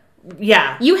Twitter.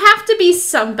 Yeah. You have to be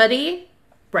somebody,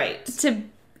 right, to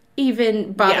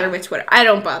even bother with Twitter. I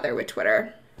don't bother with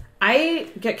Twitter. I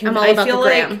get confused. I'm all about the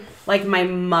gram. like my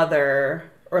mother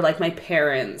or like my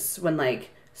parents when like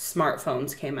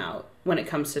smartphones came out when it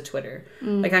comes to Twitter.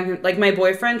 Like my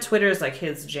boyfriend, Twitter is like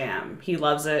his jam. He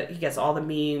loves it. He gets all the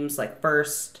memes like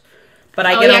first. But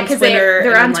I get on Twitter.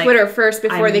 They're on Twitter first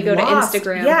before they go to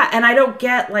Instagram. Yeah, and I don't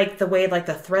get like the way like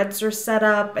the threads are set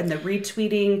up and the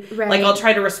retweeting. Right. Like I'll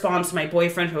try to respond to my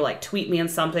boyfriend who will like tweet me in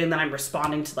something, and then I'm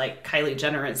responding to like Kylie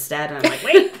Jenner instead, and I'm like,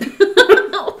 wait,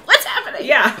 what's happening?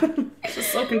 Yeah, it's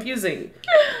just so confusing.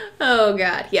 Oh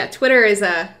god, yeah. Twitter is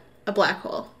a black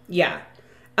hole. Yeah,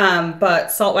 but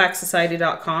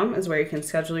saltwaxsociety.com is where you can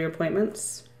schedule your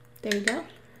appointments. There you go.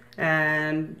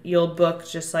 And you'll book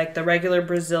just like the regular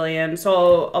Brazilian.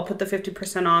 So I'll put the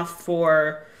 50% off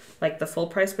for like the full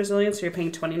price Brazilian. So you're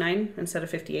paying $29 instead of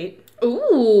 $58.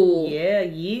 Ooh. Yeah,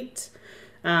 yeet.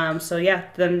 So yeah,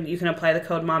 then you can apply the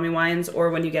code Mommy Wines, or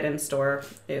when you get in store,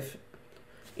 if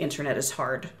internet is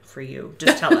hard for you,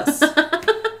 just tell us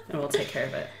and we'll take care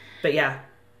of it. But yeah,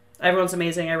 everyone's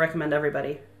amazing. I recommend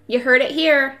everybody. You heard it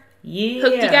here. Yeah.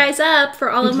 Hooked you guys up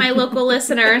for all of my local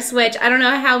listeners, which I don't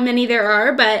know how many there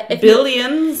are, but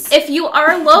billions. If you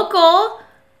are local,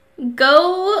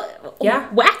 go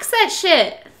wax that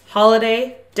shit.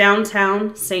 Holiday,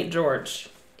 downtown, St. George.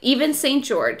 Even St.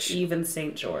 George.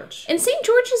 And St.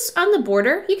 George is on the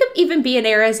border. You could even be in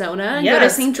Arizona and go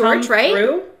to St. George, right?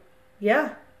 Through.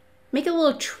 Yeah. Make a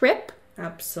little trip.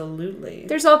 Absolutely.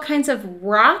 There's all kinds of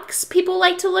rocks people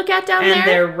like to look at down there. And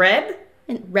they're red.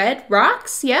 And red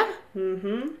rocks, yeah.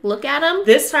 Mm-hmm. Look at them.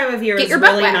 This time of year is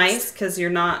really nice because you're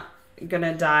not going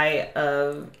to die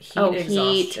of heat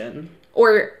exhaustion.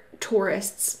 Or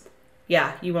tourists.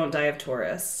 Yeah, you won't die of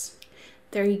tourists.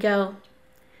 There you go.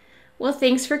 Well,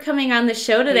 thanks for coming on the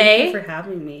show today. Thank you for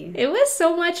having me. It was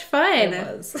so much fun.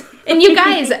 It was. And you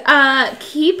guys,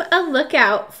 keep a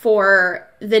lookout for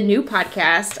the new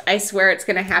podcast. I swear it's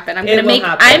going to happen.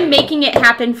 I'm making it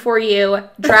happen for you.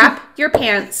 Drop your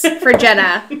pants for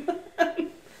Jenna.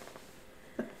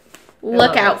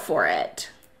 Look out for it.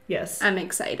 Yes. I'm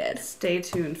excited. Stay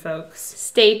tuned, folks.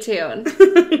 Stay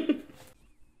tuned.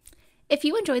 If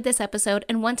you enjoyed this episode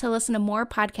and want to listen to more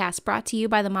podcasts brought to you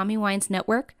by the Mommy Wines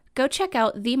Network, go check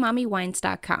out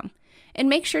themommywines.com and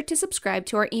make sure to subscribe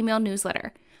to our email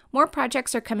newsletter. More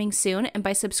projects are coming soon, and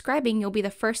by subscribing, you'll be the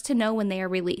first to know when they are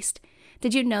released.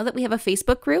 Did you know that we have a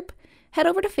Facebook group? Head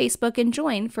over to Facebook and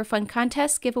join for fun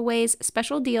contests, giveaways,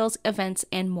 special deals, events,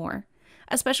 and more.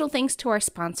 A special thanks to our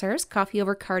sponsors, Coffee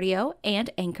Over Cardio and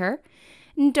Anchor.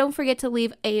 And don't forget to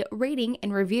leave a rating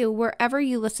and review wherever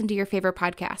you listen to your favorite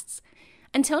podcasts.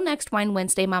 Until next Wine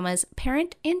Wednesday, Mamas,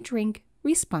 parent and drink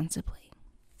responsibly.